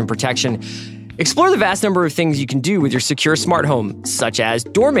 24/7 protection. Explore the vast number of things you can do with your secure smart home, such as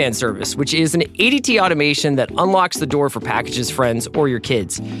Doorman Service, which is an ADT automation that unlocks the door for packages, friends, or your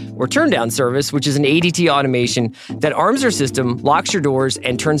kids. Or Turn Down Service, which is an ADT automation that arms your system, locks your doors,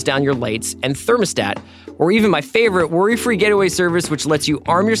 and turns down your lights and thermostat. Or even my favorite, Worry-Free Getaway Service, which lets you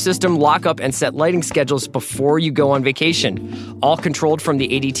arm your system, lock up, and set lighting schedules before you go on vacation. All controlled from the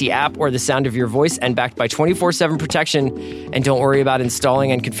ADT app or the sound of your voice and backed by 24/7 protection. And don't worry about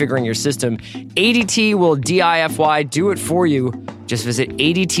installing and configuring your system. ADT will DIFY do it for you. Just visit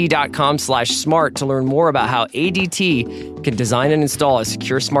ADT.com/smart to learn more about how ADT can design and install a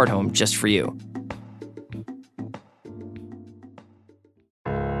secure smart home just for you.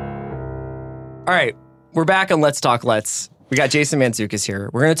 All right. We're back on Let's Talk Let's. We got Jason Mantzoukas here.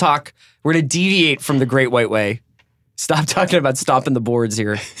 We're going to deviate from the Great White Way. Stop talking about stomping the boards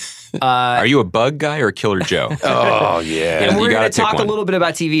here. Are you a bug guy or a Killer Joe? Oh, yeah. And we're going to talk a little bit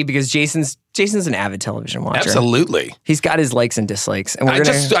about TV because Jason's an avid television watcher. Absolutely. He's got his likes and dislikes. And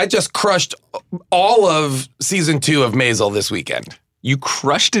I just crushed all of season 2 of Maisel this weekend. You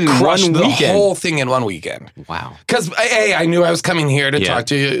crushed it in Crushed one the weekend. whole thing in one weekend. Wow. Because A, I knew I was coming here to talk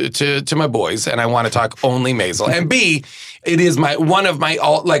to my boys, and I want to talk only Maisel. And B, it is one of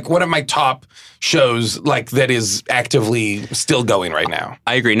my top shows that is actively still going right now.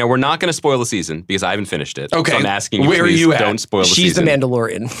 I agree. Now, we're not going to spoil the season because I haven't finished it. Okay. So I'm asking you, Where please are you at? don't spoil the She's season. the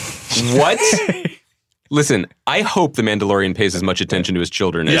Mandalorian. What? Listen, I hope the Mandalorian pays as much attention to his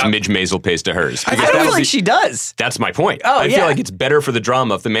children as Midge Maisel pays to hers. I don't feel like she does. That's my point. Oh, I feel like it's better for the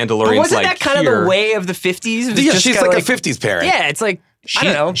drama if the Mandalorian's But wasn't that kind here. of the way of the 50s? Yeah, she's like a 50s parent. Yeah, it's like, I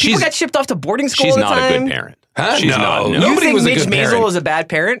don't know. People got shipped off to boarding school She's all the not time. a good parent. Huh? She's No. not. No. You Nobody think was a Midge good Maisel parent. is a bad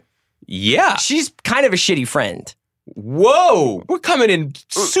parent? Yeah. She's kind of a shitty friend. Whoa. We're coming in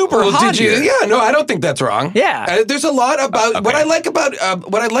super hot here. Yeah, no, I don't think that's wrong. Yeah. There's a lot about what I like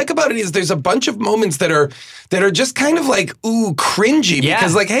about it is there's a bunch of moments that are just kind of like cringy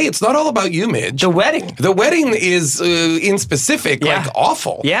because hey, it's not all about you, Midge. The wedding. The wedding is in specific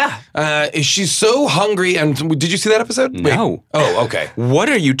awful. Yeah. She's so hungry. And did you see that episode? No. Wait. Oh, okay. What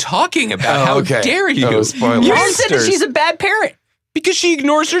are you talking about? How dare you? Oh, spoilers. You just said that she's a bad parent. Because she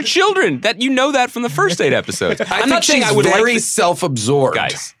ignores her children. That you know that from the first 8 episodes. I'm not saying I would very like self-absorbed.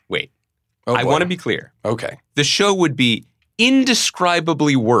 Guys, wait. Oh, I boy. want to be clear. Okay. The show would be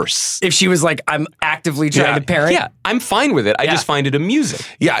indescribably worse. If she was like, I'm actively trying to parent. Yeah, I'm fine with it. I just find it amusing.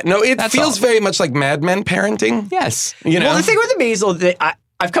 Yeah, no, it feels very much like Mad Men parenting. Yes. You know? Well, the thing with the Maisel, that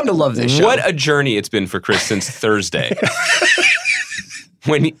I've come to love this show. What a journey it's been for Chris since Thursday.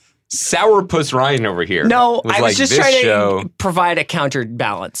 When Sourpuss Ryan over here. No, was I was just this trying show, to provide a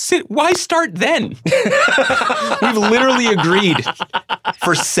counterbalance. Why start then? We've literally agreed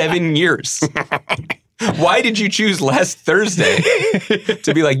for 7 years. Why did you choose last Thursday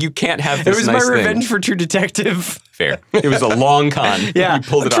to be like, you can't have this It was nice my thing? revenge for True Detective. Fair. It was a long con. Yeah. You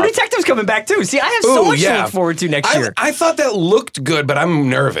pulled it True off. Detective's coming back too. See, I have so much to look forward to next year. I thought that looked good, but I'm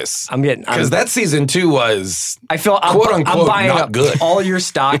nervous. Because that season 2 was quote unquote I'm buying not up good. all your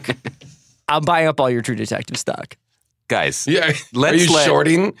stock. I'm buying up all your True Detective stock. Guys, are you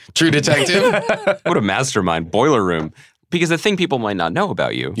shorting True Detective? What a mastermind. Boiler Room. Because the thing people might not know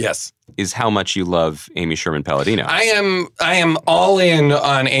about you is how much you love Amy Sherman Palladino. I am all in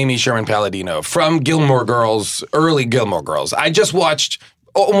on Amy Sherman Palladino from Gilmore Girls, early Gilmore Girls. I just watched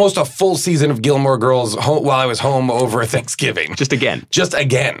almost a full season of Gilmore Girls while I was home over Thanksgiving. Just again,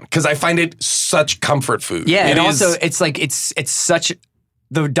 because I find it such comfort food. Yeah, and also it's like it's such.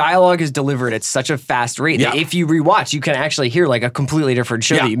 The dialogue is delivered at such a fast rate that if you rewatch, you can actually hear like a completely different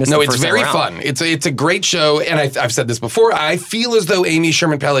show that you missed the first time around. It's very fun. It's a great show, and I've said this before. I feel as though Amy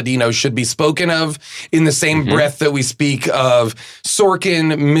Sherman Palladino should be spoken of in the same breath that we speak of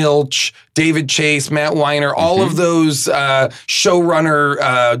Sorkin, Milch, David Chase, Matt Weiner, all of those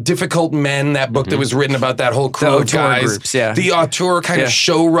showrunner, difficult men, that book that was written about that whole crew of guys. Groups, the auteur kind of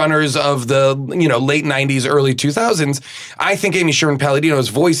showrunners of the late 90s, early 2000s. I think Amy Sherman Palladino's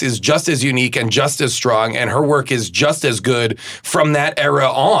voice is just as unique and just as strong, and her work is just as good from that era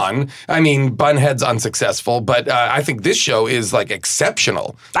on. I mean, Bunhead's unsuccessful, but I think this show is like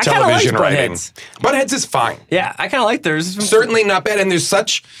exceptional television writing. Bunhead's is fine. Yeah, I kind of like theirs. Certainly not bad, and there's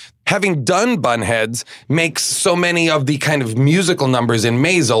such... Having done Bunheads makes so many of the kind of musical numbers in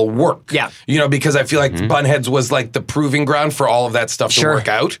Maisel work. Yeah. Because I feel like Bunheads was like the proving ground for all of that stuff to work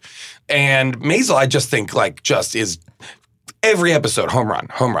out. And Maisel, I just think is every episode, home run,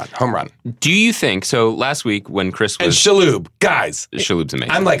 home run, home run. Do you think, so last week when Chris And was... Shaloub, guys. Shaloub's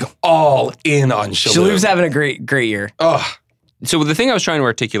amazing. I'm like all in on Shaloub. Shaloub's having a great year. Oh, So the thing I was trying to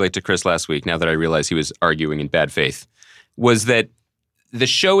articulate to Chris last week, now that I realized he was arguing in bad faith, was that the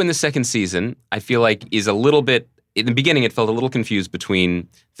show in the second season, I feel like, is a little bit, in the beginning it felt a little confused between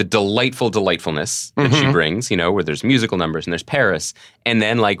the delightfulness that she brings, where there's musical numbers and there's Paris, and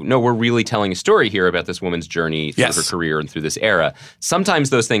then like, no, we're really telling a story here about this woman's journey through her career and through this era. Sometimes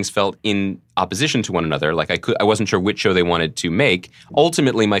those things felt in opposition to one another. Like I wasn't sure which show they wanted to make.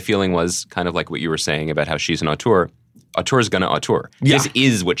 Ultimately, my feeling was kind of like what you were saying about how she's an auteur. Auteur is going to auteur. Yeah. This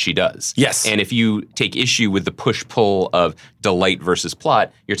is what she does. Yes. And if you take issue with the push-pull of delight versus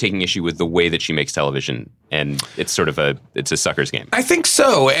plot, you're taking issue with the way that she makes television. And it's sort of it's a sucker's game. I think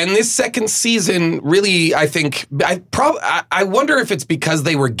so. And this second season really, I think, I wonder if it's because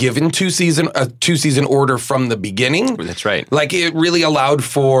they were given a two-season order from the beginning. That's right. Like it really allowed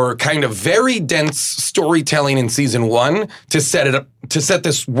for kind of very dense storytelling in season 1 to set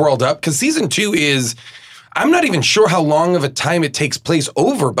this world up. Because season 2 is... I'm not even sure how long of a time it takes place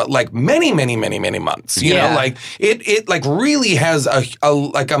over, but like many months. You know, like it like really has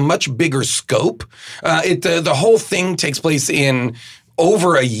a much bigger scope. The whole thing takes place in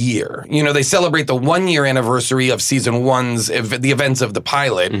over a year. They celebrate the 1-year anniversary of season 1's, the events of the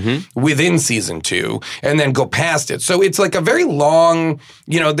pilot within season 2, and then go past it. So it's like a very long,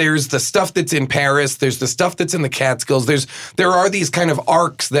 there's the stuff that's in Paris, there's the stuff that's in the Catskills, there are these kind of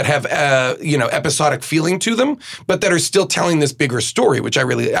arcs that have, episodic feeling to them, but that are still telling this bigger story, which I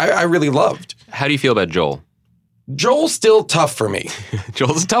really loved. How do you feel about Joel? Joel's still tough for me.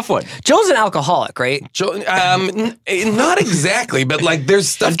 Joel's a tough one. Joel's an alcoholic, right? Joel, not exactly, but like there's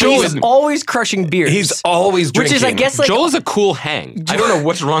stuff. Joel's always crushing beers. He's always drinking. Which is, I guess, like... Joel is a cool hang. I don't know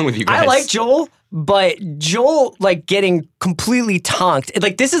what's wrong with you guys. I like Joel, but Joel, like, getting completely tonked.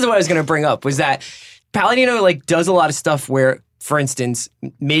 Like, this is what I was going to bring up, was that Palladino, like, does a lot of stuff where, for instance,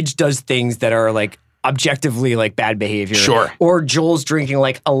 Midge does things that are, like, objectively like bad behavior. Sure. Or Joel's drinking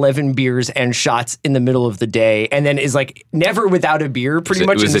like 11 beers and shots in the middle of the day and then is like never without a beer pretty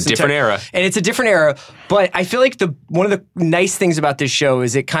much. It was a different era. And it's a different era. But I feel like one of the nice things about this show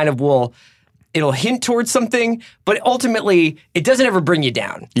is it kind of it'll hint towards something, but ultimately it doesn't ever bring you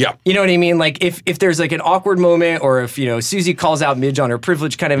down. Yeah. You know what I mean? Like if there's like an awkward moment or if, Susie calls out Midge on her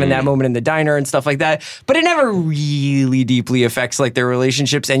privilege kind of in that moment in the diner and stuff like that, but it never really deeply affects like their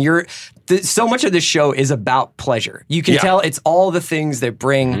relationships. And so much of this show is about pleasure. You can tell it's all the things that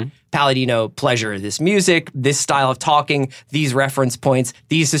bring Palladino pleasure. This music, this style of talking, these reference points,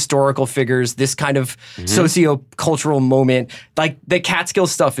 these historical figures, this kind of socio-cultural moment. Like the Catskill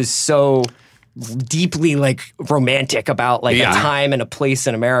stuff is so deeply like romantic about like a time and a place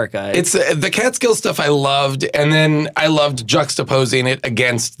in America. It's the Catskill stuff I loved, and then I loved juxtaposing it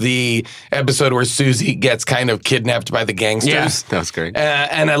against the episode where Susie gets kind of kidnapped by the gangsters. Yeah, that was great.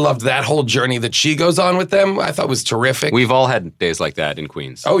 And I loved that whole journey that she goes on with them. I thought was terrific. We've all had days like that in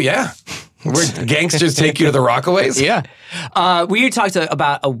Queens. Oh yeah. Where gangsters take you to the Rockaways? Yeah. We talked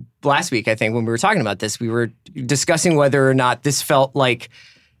about last week, I think, when we were talking about this, we were discussing whether or not this felt like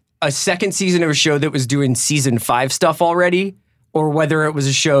a second season of a show that was doing season 5 stuff already, or whether it was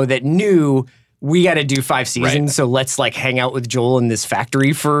a show that knew we got to do 5 seasons, so let's like hang out with Joel in this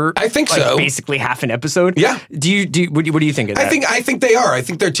factory for I think like, so. basically half an episode. Yeah. What do you think of that? I think they are. I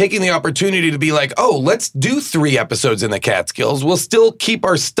think they're taking the opportunity to be like, oh, let's do 3 episodes in the Catskills. We'll still keep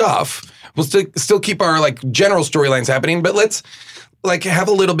our stuff. We'll still keep our like general storylines happening, but let's like have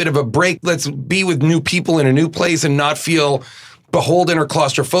a little bit of a break. Let's be with new people in a new place and not feel beholden or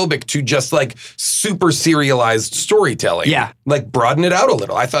claustrophobic to just like super serialized storytelling. Yeah. Like broaden it out a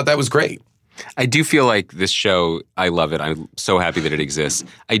little. I thought that was great. I do feel like this show, I love it. I'm so happy that it exists.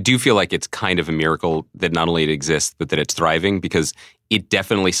 I do feel like it's kind of a miracle that not only it exists, but that it's thriving, because it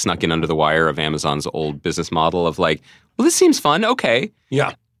definitely snuck in under the wire of Amazon's old business model of like, well, this seems fun. Okay.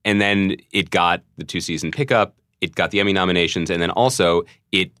 Yeah. And then it got the 2-season pickup. It got the Emmy nominations, and then also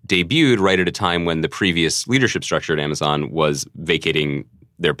it debuted right at a time when the previous leadership structure at Amazon was vacating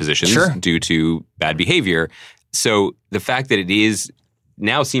their positions due to bad behavior. So the fact that it is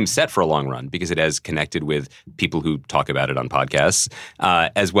now seems set for a long run because it has connected with people who talk about it on podcasts,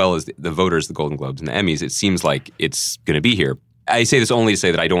 as well as the voters, the Golden Globes and the Emmys. It seems like it's going to be here. I say this only to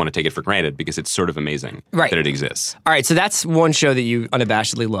say that I don't want to take it for granted because it's sort of amazing that it exists. All right, so that's one show that you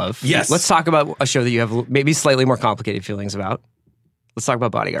unabashedly love. Yes. Let's talk about a show that you have maybe slightly more complicated feelings about. Let's talk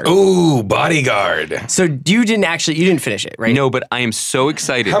about Bodyguard. Ooh, Bodyguard. So you didn't finish it, right? No, but I am so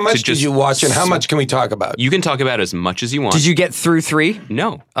excited. How much to did you watch and how much can we talk about? You can talk about as much as you want. Did you get through 3?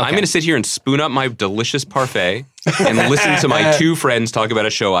 No. I'm going to sit here and spoon up my delicious parfait and listen to my 2 friends talk about a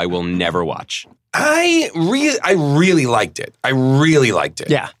show I will never watch. I really liked it. I really liked it.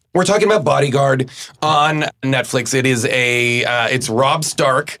 Yeah. We're talking about Bodyguard on Netflix. It is it's Rob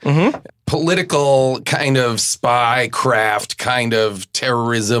Stark, political kind of spy craft, kind of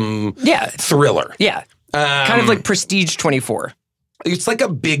terrorism thriller. Yeah. Kind of like Prestige 24. It's like a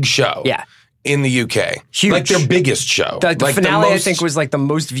big show. Yeah. In the UK. Huge. Like their biggest show. The like finale, I think, was like the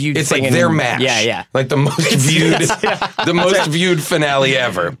most viewed It's thing. like their MASH. Yeah. Like the most viewed, the most viewed finale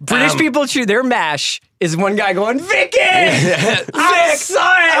ever. British people choose their MASH is one guy going, Vicky! I'm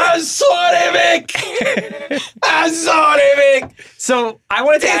sorry! I'm sorry, Vic! I'm sorry, Vic! So I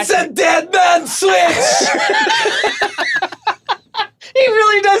wanted to It's ask a dead man switch! He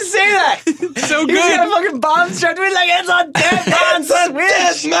really does say that. So He's got a good. fucking bomb strapped to me like, it's a dead man It's a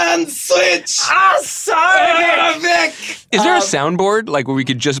dead switch! man switch! I'm sorry! Vic! Is there a soundboard like where we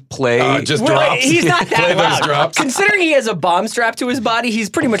could just play? Just Well, drops. he's not Play that those loud. drops. Considering he has a bomb strapped to his body, he's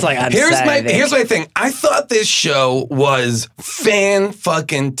pretty much like, I'm Here's sorry, Vic. my thing. I thought this show was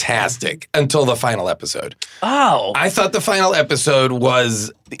fan-fucking-tastic until the final episode. Oh. I thought the final episode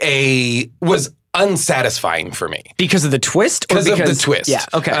was unsatisfying for me. Because of the twist? Or Because of the twist. Yeah,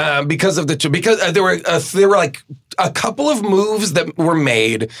 okay. Because there were like a couple of moves that were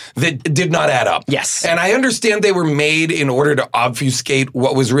made that did not add up. Yes. And I understand they were made in order to obfuscate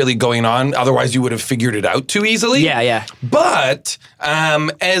what was really going on. Otherwise, you would have figured it out too easily. Yeah. But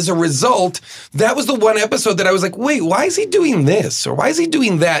as a result, that was the one episode that I was like, wait, why is he doing this? Or why is he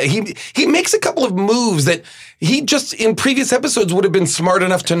doing that? He makes a couple of moves that he just in previous episodes would have been smart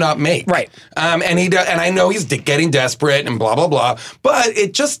enough to not make. Right. And I know he's getting desperate and blah, blah, blah, but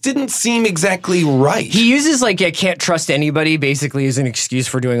it just didn't seem exactly right. He uses like, I can't trust anybody basically as an excuse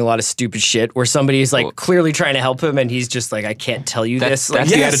for doing a lot of stupid shit where somebody's like clearly trying to help him and he's just like, I can't tell you this. Like,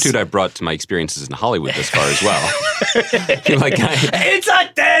 That's the attitude I brought to my experiences in Hollywood this far as well. You're like, it's a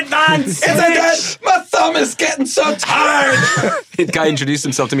dead man switch! My thumb is getting so tired. the guy introduced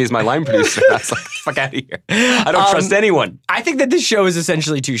himself to me as my line producer. I was like, fuck out of here. I don't trust anyone. I think that this show is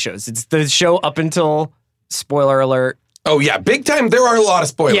essentially 2 shows. It's the show up until, spoiler alert. Oh, yeah, big time. There are a lot of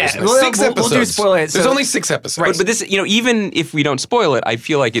spoilers. Yeah, There's 6 we'll episodes. do spoilers. There's So- only 6 episodes. But this, even if we don't spoil it, I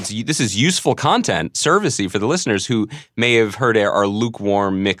feel like this is useful content, servicey for the listeners who may have heard our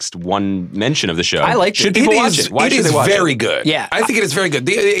lukewarm, mixed one mention of the show. I like it. Should people watch it? Why should they watch it? It is very good. Yeah. I think it is very good.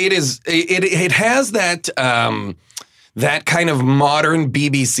 It has that that kind of modern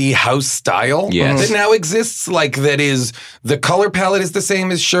BBC house style Yes. that now exists. Like that is the color palette is the same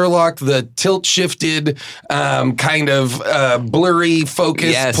as Sherlock. The tilt shifted, kind of blurry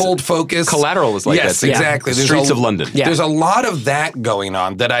focus, Yes. pulled focus. Collateral is like that. Yes, too. exactly. The streets of London. Yeah. There's a lot of that going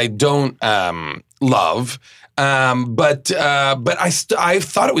on that I don't love. But I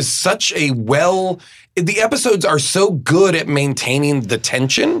thought it was such a the episodes are so good at maintaining the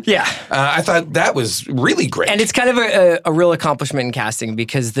tension. Yeah. I thought that was really great. And it's kind of a real accomplishment in casting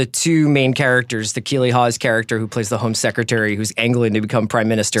because the 2 main characters, the Keely Hawes character who plays the Home Secretary who's angling to become Prime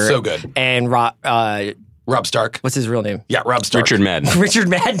Minister. So good. And Rob Stark. what's his real name? Yeah, Rob Stark. Richard Madden. Richard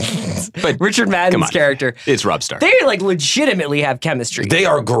Madden. But Richard come Madden's on. character. It's Rob Stark. They like legitimately have chemistry. They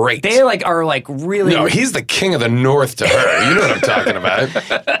are great. They are like really. No, he's the king of the North to her. You know what I'm talking about.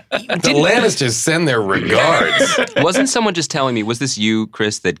 The Lannisters send their regards. Wasn't someone just telling me, was this you,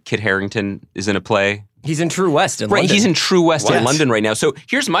 Chris, that Kit Harington is in a play? He's in True West in Right, London. he's in True West in What? London right now. So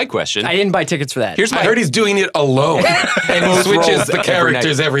here's my question. I didn't buy tickets for that. Here's my I heard he's doing it alone. And he switches the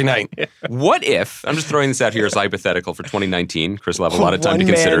characters every night. What if, I'm just throwing this out here as hypothetical for 2019, Chris will have a lot of time to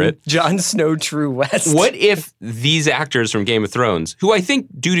consider it. Jon Snow, True West. What if these actors from Game of Thrones, who I think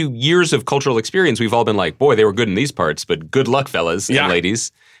due to years of cultural experience, we've all been like, boy, they were good in these parts, but good luck, fellas and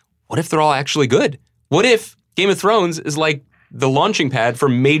ladies. What if they're all actually good? What if Game of Thrones is like the launching pad for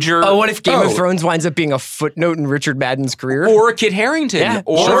major... Oh, what if Game of Thrones winds up being a footnote in Richard Madden's career? Or Kit Harington. Yeah,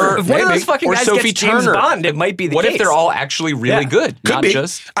 or sure. If one of those fucking or guys Sophie gets James Turner. Bond, it might be the What case. if they're all actually really good? Could not be.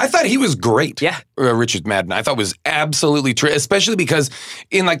 just... I thought he was great. Yeah. Richard Madden. I thought was absolutely true, especially because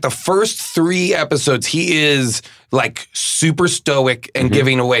in like the first 3 episodes, he is like super stoic and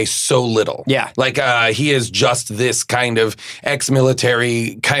giving away so little. Yeah. Like he is just this kind of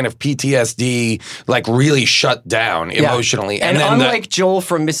ex-military kind of PTSD, like really shut down emotionally. And then unlike Joel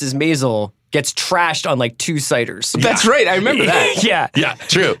from Mrs. Maisel, gets trashed on like 2 ciders. That's right. I remember that. Yeah. yeah,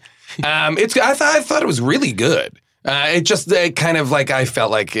 true. I thought it was really good. It kind of like I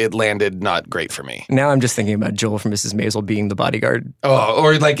felt like it landed not great for me. Now I'm just thinking about Joel from Mrs. Maisel being the bodyguard. Oh,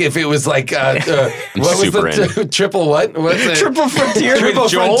 or like if it was like what was the triple what? What's it? Triple Frontier. Triple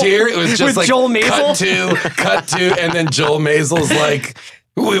with Joel? Frontier. It was just With like Joel Maisel? cut to, and then Joel Maisel's like,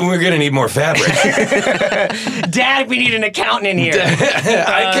 we're gonna need more fabric. Dad, we need an accountant in here.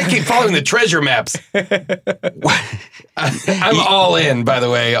 I can't keep following the treasure maps. I'm all in, by the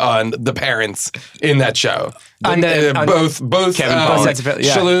way, on the parents in that show. Both Kevin Pollak,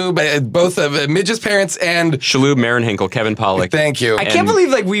 Shaloub, both of Midge's parents and Shaloub, Marin Hinkle, Kevin Pollak. Thank you. I can't believe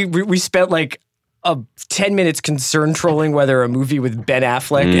like we spent like 10 minutes concern trolling whether a movie with Ben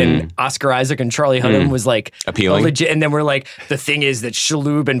Affleck and Oscar Isaac and Charlie Hunnam was like appealing, legit, and then we're like, the thing is that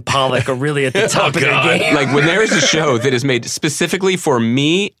Shaloub and Pollak are really at the top of their game. Like when there is a show that is made specifically for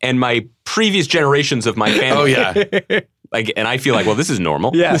me and my previous generations of my family. Oh yeah. Like, and I feel like, well, this is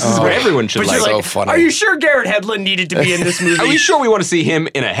normal. Yeah. This is what everyone should But like. you're like, So funny. are you sure Garrett Hedlund needed to be in this movie? Are we sure we want to see him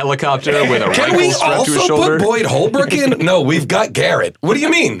in a helicopter with a Can rifle we strapped to his also shoulder? put Boyd Holbrook in? No, we've got Garrett. What do you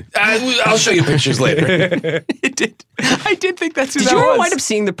mean? I'll show you pictures later. I did think that's who Did that you ever was. wind up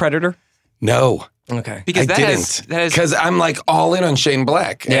seeing The Predator? No. Okay. Because I didn't. Because I'm like all in on Shane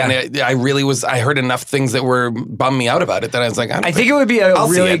Black. Yeah. And I really was, I heard enough things that were bummed me out about it that I was like, I think it would be a I'll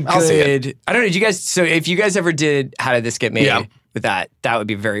see really it. I'll see it. good. I don't know. Did you guys? So if you guys ever did How Did This Get Made? Yeah. With that would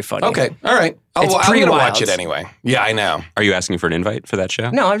be very funny. Okay. All right. It's I'm pretty going to wild. watch it anyway. Yeah, I know. Are you asking for an invite for that show?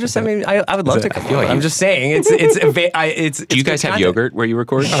 No, I'm just. I mean, I would love to come. feel like I'm you- just saying. It's. Do you guys have yogurt where you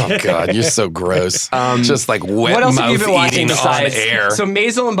record? Oh, God. You're so gross. Just like wet What else mouth have you been watching eating besides? on air. So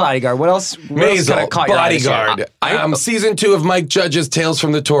Maisel and Bodyguard. What else? What else kinda Maisel, caught your eye this year? Bodyguard. Season 2 of Mike Judge's Tales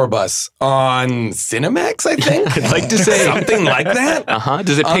from the Tour Bus on Cinemax, I think. I'd like to say something like that.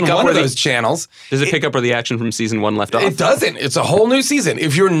 Does it pick on up one where of the those channels? Does it pick up where the action from season 1 left off? It doesn't. It's a whole new season.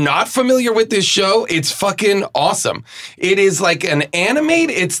 If you're not familiar with this show, it's fucking awesome. It is like an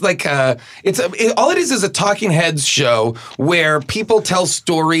animated. It's like all it is a talking heads show where people tell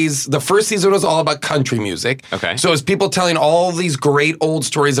stories. The first season was all about country music. Okay. So it's people telling all these great old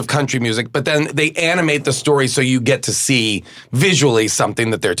stories of country music, but then they animate the story so you get to see visually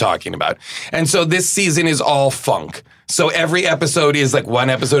something that they're talking about. And so this season is all funk. So every episode is like one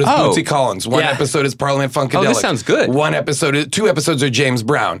episode is Bootsy Collins, one episode is Parliament Funkadelic. Oh, this sounds good. Two episodes are James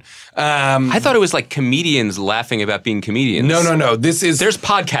Brown. I thought it was like comedians laughing about being comedians. No. There's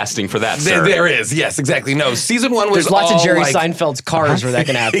podcasting for that, sir. There is. Yes, exactly. No, season 1 was There's lots of all Jerry like, Seinfeld's cars where that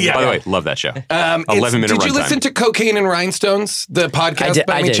can happen. Yeah. By the way, love that show. 11-minute Did you runtime. listen to Cocaine and Rhinestones, the podcast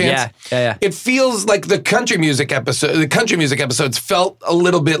by any chance? Yeah. It feels like the country music episodes felt a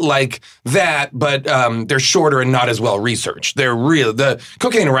little bit like that, but they're shorter and not as well researched. The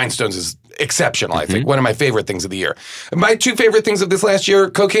Cocaine and Rhinestones is exceptional, I think. One of my favorite things of the year. My 2 favorite things of this last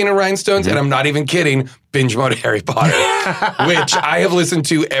year, Cocaine and Rhinestones, and I'm not even kidding, binge mode Harry Potter, which I have listened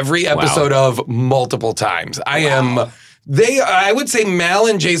to every episode of multiple times. I would say Mal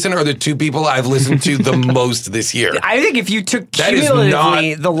and Jason are the 2 people I've listened to the most this year. I think if you took That is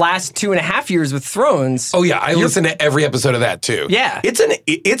cumulatively the last 2.5 years with Thrones. Oh yeah, I listened to every episode of that too. Yeah.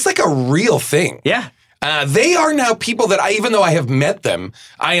 It's like a real thing. Yeah. They are now people that even though I have met them,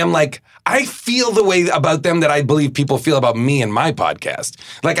 I feel the way about them that I believe people feel about me and my podcast.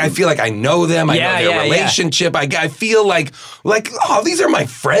 Like, I feel like I know them. I know their relationship. I feel like, oh, these are my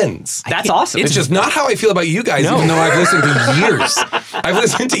friends. That's awesome. It's just not how I feel about you guys, even though I've listened to years. I've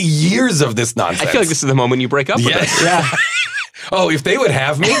listened to years of this nonsense. I feel like this is the moment you break up with us. Yeah. Oh, if they would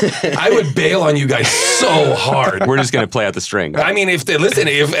have me, I would bail on you guys so hard. We're just going to play out the string. I mean,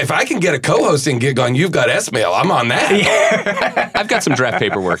 if I can get a co-hosting gig on You've Got S-Mail, I'm on that. I've got some draft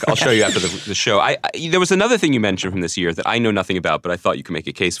paperwork. I'll show you after the show. There was another thing you mentioned from this year that I know nothing about, but I thought you could make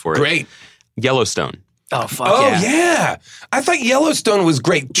a case for it. Great. Yellowstone. Oh, fuck Oh, yeah. yeah. I thought Yellowstone was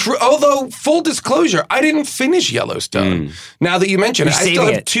great. Although, full disclosure, I didn't finish Yellowstone. Now that you mention it, I still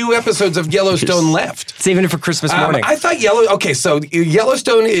have 2 episodes of Yellowstone left. Saving it for Christmas morning. I thought so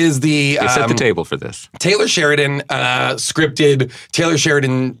Yellowstone is the... They set the table for this. Taylor Sheridan scripted. Taylor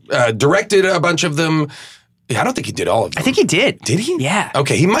Sheridan directed a bunch of them. I don't think he did all of them. I think he did. Did he? Yeah.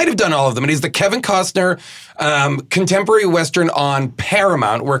 Okay, he might have done all of them. It is the Kevin Costner contemporary Western on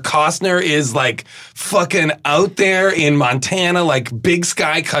Paramount, where Costner is like fucking out there in Montana, like big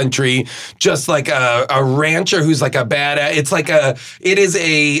sky country, just like a rancher who's like a badass. It is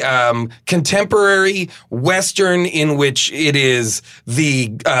a contemporary Western in which it is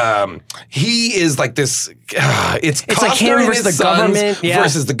he is like this. It's like him Costner and versus his the sons government. Yeah.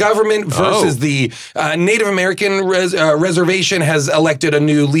 versus the government versus the Native American reservation has elected a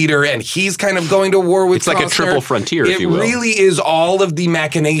new leader, and he's kind of going to war with It's like a Costner. triple frontier, if you will. It really is all of the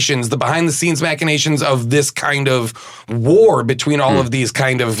machinations, the behind-the-scenes machinations of this kind of war between all of these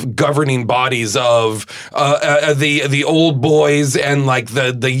kind of governing bodies of the old boys and like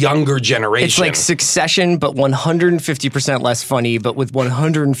the younger generation. It's like Succession, but 150% less funny, but with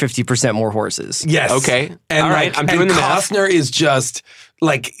 150% more horses. Yes. Okay. And All right, I'm doing the math. Costner is just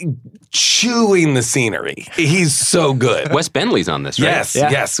like chewing the scenery. He's so good. Wes Bentley's on this, right? Yes,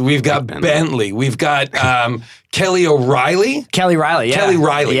 Yeah. yes. We've got Bentley. We've got Kelly O'Reilly. Kelly Riley, yeah. Kelly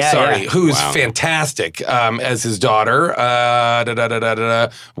Riley, Yeah, sorry, yeah. who's fantastic as his daughter.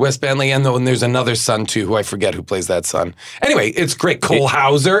 Wes Bentley, and then there's another son too, who I forget who plays that son. Anyway, it's great. Cole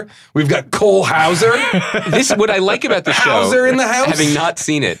Hauser. We've got Cole Hauser. What I like about the show, Hauser in the house? having not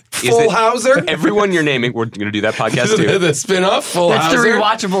seen it, is Full that Hauser. everyone you're naming, we're going to do that podcast too. the spin-off, Full That's the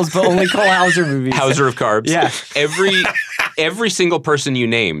Hauser. rewatchables, but only Cole Hauser movies. Hauser of Carbs. Yeah. Every single person you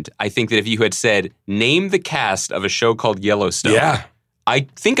named, I think that if you had said, name the cast of a show called Yellowstone, Yeah. I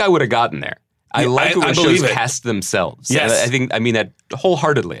think I would have gotten there. I like it when I shows believe it. cast themselves. Yes. I mean that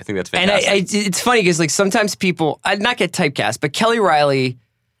wholeheartedly. I think that's And fantastic. it's funny because like sometimes people, I'd not get typecast, but Kelly Riley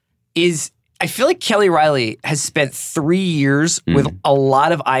I feel like Kelly Riley has spent 3 years with a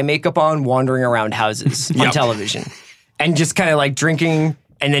lot of eye makeup on, wandering around houses on television, and just kind of like drinking,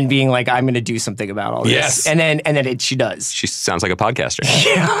 and then being like, "I'm going to do something about all this." Yes. and then she does. She sounds like a podcaster.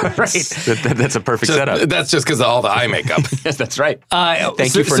 Yeah, right. That's a perfect setup. That's just because of all the eye makeup. Yes, that's right.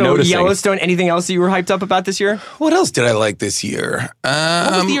 Thank you for noticing. Yellowstone. Anything else that you were hyped up about this year? What else did I like this year?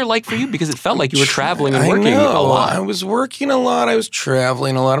 What was the year like for you? Because it felt like you were traveling and I working know. a lot. I was working a lot. I was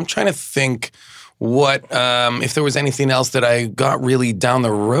traveling a lot. I'm trying to think what if there was anything else that I got really down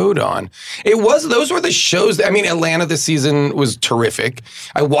the road on. Those were the shows. I mean, Atlanta this season was terrific.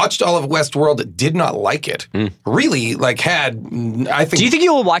 I watched all of Westworld. Did not like it. Really, I think. Do you think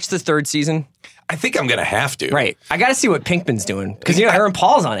you will watch the third season? I think I'm gonna have to. Right. I got to see what Pinkman's doing because Aaron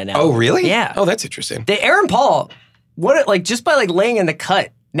Paul's on it now. Oh, really? Yeah. Oh, that's interesting. The Aaron Paul, just by laying in the cut,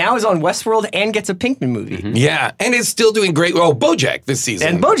 now is on Westworld and gets a Pinkman movie. Yeah, and is still doing great. Oh, BoJack this season.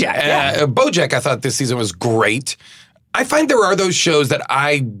 And BoJack, yeah. BoJack, I thought this season was great. I find there are those shows that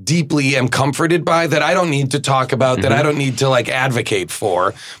I deeply am comforted by that I don't need to talk about, that I don't need to advocate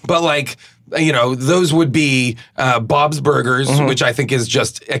for. But those would be Bob's Burgers, which I think is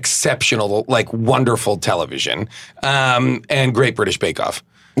just exceptional, wonderful television, and Great British Bake Off.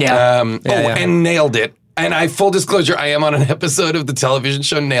 Yeah. And Nailed It. And full disclosure, I am on an episode of the television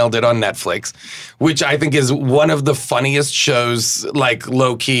show Nailed It on Netflix, which I think is one of the funniest shows,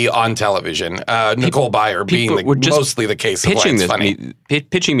 low-key on television. Nicole Byer being mostly the case of why it's funny.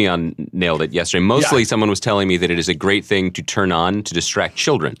 Pitching me on Nailed It yesterday. Mostly someone was telling me that it is a great thing to turn on to distract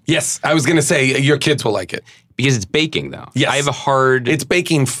children. Yes, I was going to say your kids will like it. Because it's baking, though. Yes. I have a hard... It's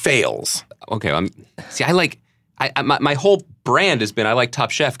baking fails. Okay, my whole brand has been I like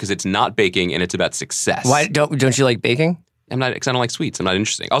Top Chef because it's not baking and it's about success. Why don't you like baking? Because I don't like sweets. I'm not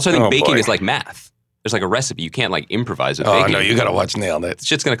interesting. Also, I think baking is like math. There's a recipe. You can't improvise with baking. Oh, no, you got to watch Nailed It.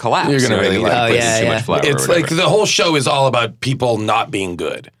 Shit's going to collapse. You're going to really like it. Too much flour It's the whole show is all about people not being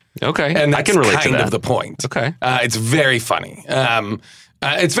good. Okay. And that's I can relate to kind that. of the point. Okay. It's very funny.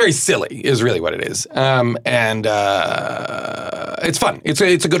 It's very silly is really what it is. It's fun. It's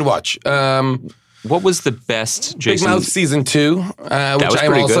a good watch. What was the best Jason? Big Mouth season 2, which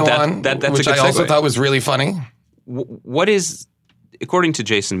I'm also on, which I also thought was really funny. What is, according to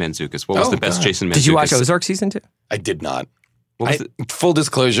Jason Mantzoukas, what was the best Jason Mantzoukas? Did you watch Ozark season 2? I did not. Full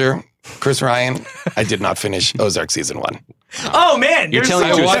disclosure, Chris Ryan, I did not finish Ozark season 1. Oh man, you're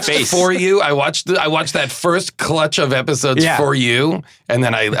telling I to watched his face. For you. I watched that first clutch of episodes for you, and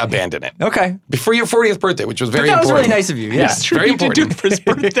then I abandoned it. Okay. Before your 40th birthday, which was very important. That was really nice of you. Yeah, it's very important. You did do it for his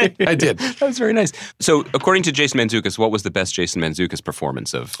birthday. I did. That was very nice. So, according to Jason Mantzoukas, what was the best Jason Mantzoukas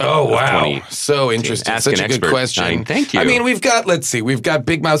performance of? Oh wow, 20? so interesting. Ask Such an a good expert. question. Thank you. I mean, we've got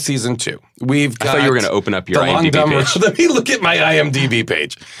Big Mouth season 2. I thought you were going to open up your IMDb page. Let me look at my IMDb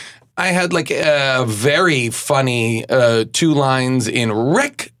page. I had a very funny 2 lines in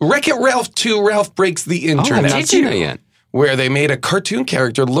Wreck-It Ralph 2, Ralph Breaks the Internet. Oh, I've not seen that yet. Where they made a cartoon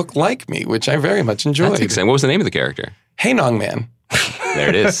character look like me, which I very much enjoyed. That's exciting. What was the name of the character? Hey Nong Man. There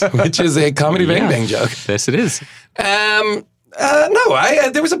it is. Which is a comedy Bang Bang joke. Yes, it is. No,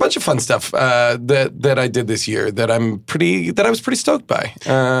 there was a bunch of fun stuff that I did this year that I was pretty stoked by.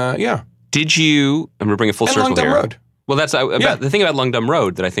 Yeah. Did you? I'm going to bring a full circle Long Dumb here. Road. Well, that's the thing about Long Dumb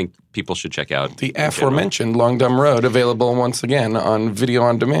Road that I think people should check out. The aforementioned Long Dumb Road, available once again on video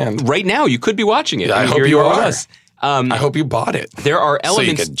on demand. Right now, you could be watching it. Yeah, I hope you are. are. Us. I hope you bought it. There are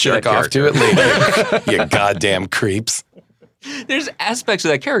elements so you could jerk to that off to it later. You goddamn creeps. There's aspects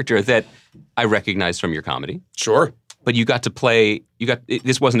of that character that I recognize from your comedy. Sure. But you got to play.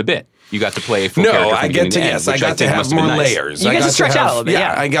 This wasn't a bit. You got to play a full character. No, from I beginning get to end, yes, I which got to think have must have more been nice. layers. You I get got to stretch have, out a little bit.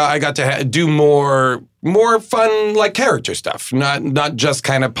 Yeah, I got to do more fun like character stuff. Not just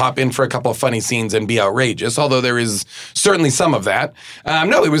kind of pop in for a couple of funny scenes and be outrageous. Although there is certainly some of that.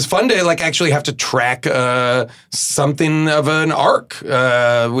 No, it was fun to like actually have to track something of an arc,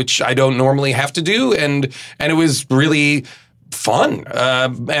 which I don't normally have to do, and it was really fun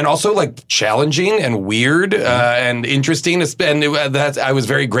and also like challenging and weird and interesting. And I was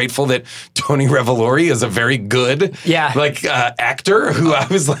very grateful that Tony Revolori is a very good actor who I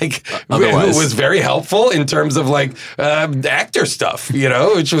was like who was very helpful in terms of like actor stuff,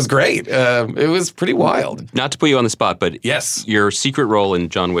 which was great. It was pretty wild. Not to put you on the spot, but yes, your secret role in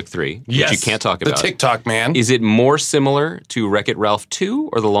John Wick 3, which you can't talk about. The TikTok man. Is it more similar to Wreck-It Ralph 2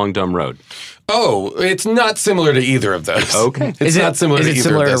 or The Long Dumb Road? Oh, it's not similar to either of those. Okay. It's not similar to either of those. Is it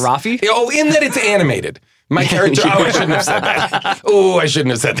similar to Rafi? Oh, in that it's animated. My character, I shouldn't have said that. I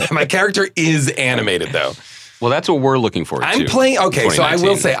shouldn't have said that. My character is animated, though. Well, that's what we're looking for. I'm playing, okay, so I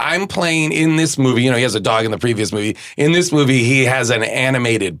will say, I'm playing in this movie, he has a dog in the previous movie. In this movie, he has an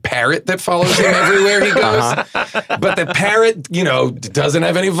animated parrot that follows him everywhere he goes. But the parrot, doesn't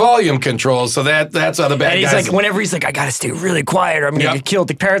have any volume control, so that's how the bad guys... And he's like, whenever he's like, I gotta stay really quiet or I'm gonna get killed,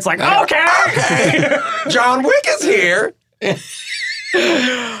 the parrot's like, okay. John Wick is here.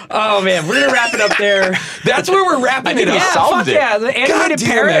 Oh man, we're gonna wrap it up there. That's where we're wrapping it up. Yeah, fuck yeah. The animated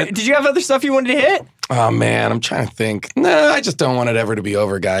parrot. Did you have other stuff you wanted to hit? Oh man, I'm trying to think. No, I just don't want it ever to be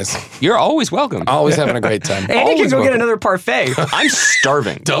over, guys. You're always welcome. Always having a great time. Andy can go get another parfait. I'm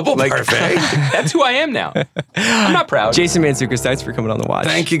starving. Double parfait. That's who I am now. I'm not proud. Jason Mantzoukas, thanks for coming on The Watch.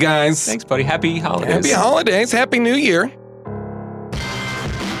 Thank you, guys. Thanks, buddy. Happy holidays. Happy holidays. Happy New Year.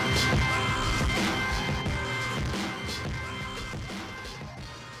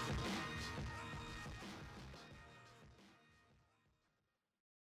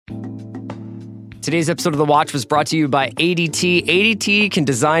 Today's episode of The Watch was brought to you by ADT. ADT can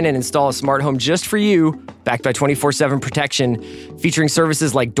design and install a smart home just for you, backed by 24/7 protection, featuring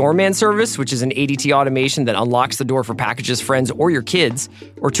services like Doorman Service, which is an ADT automation that unlocks the door for packages, friends, or your kids,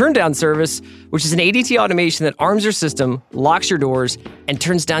 or Turn Down Service, which is an ADT automation that arms your system, locks your doors, and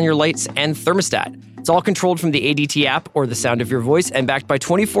turns down your lights and thermostat. It's all controlled from the ADT app or the sound of your voice and backed by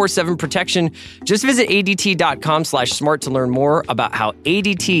 24/7 protection. Just visit ADT.com/smart to learn more about how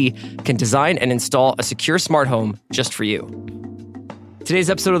ADT can design and install a secure smart home just for you.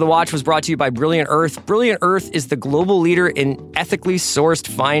 Today's episode of The Watch was brought to you by Brilliant Earth. Brilliant Earth is the global leader in ethically sourced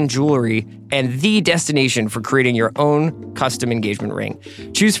fine jewelry and the destination for creating your own custom engagement ring.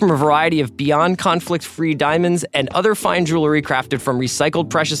 Choose from a variety of beyond conflict-free diamonds and other fine jewelry crafted from recycled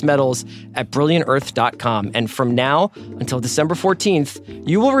precious metals at brilliantearth.com. And from now until December 14th,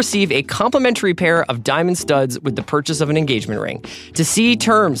 you will receive a complimentary pair of diamond studs with the purchase of an engagement ring. To see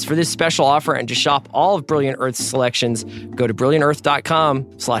terms for this special offer and to shop all of Brilliant Earth's selections, go to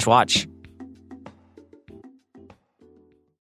brilliantearth.com/watch.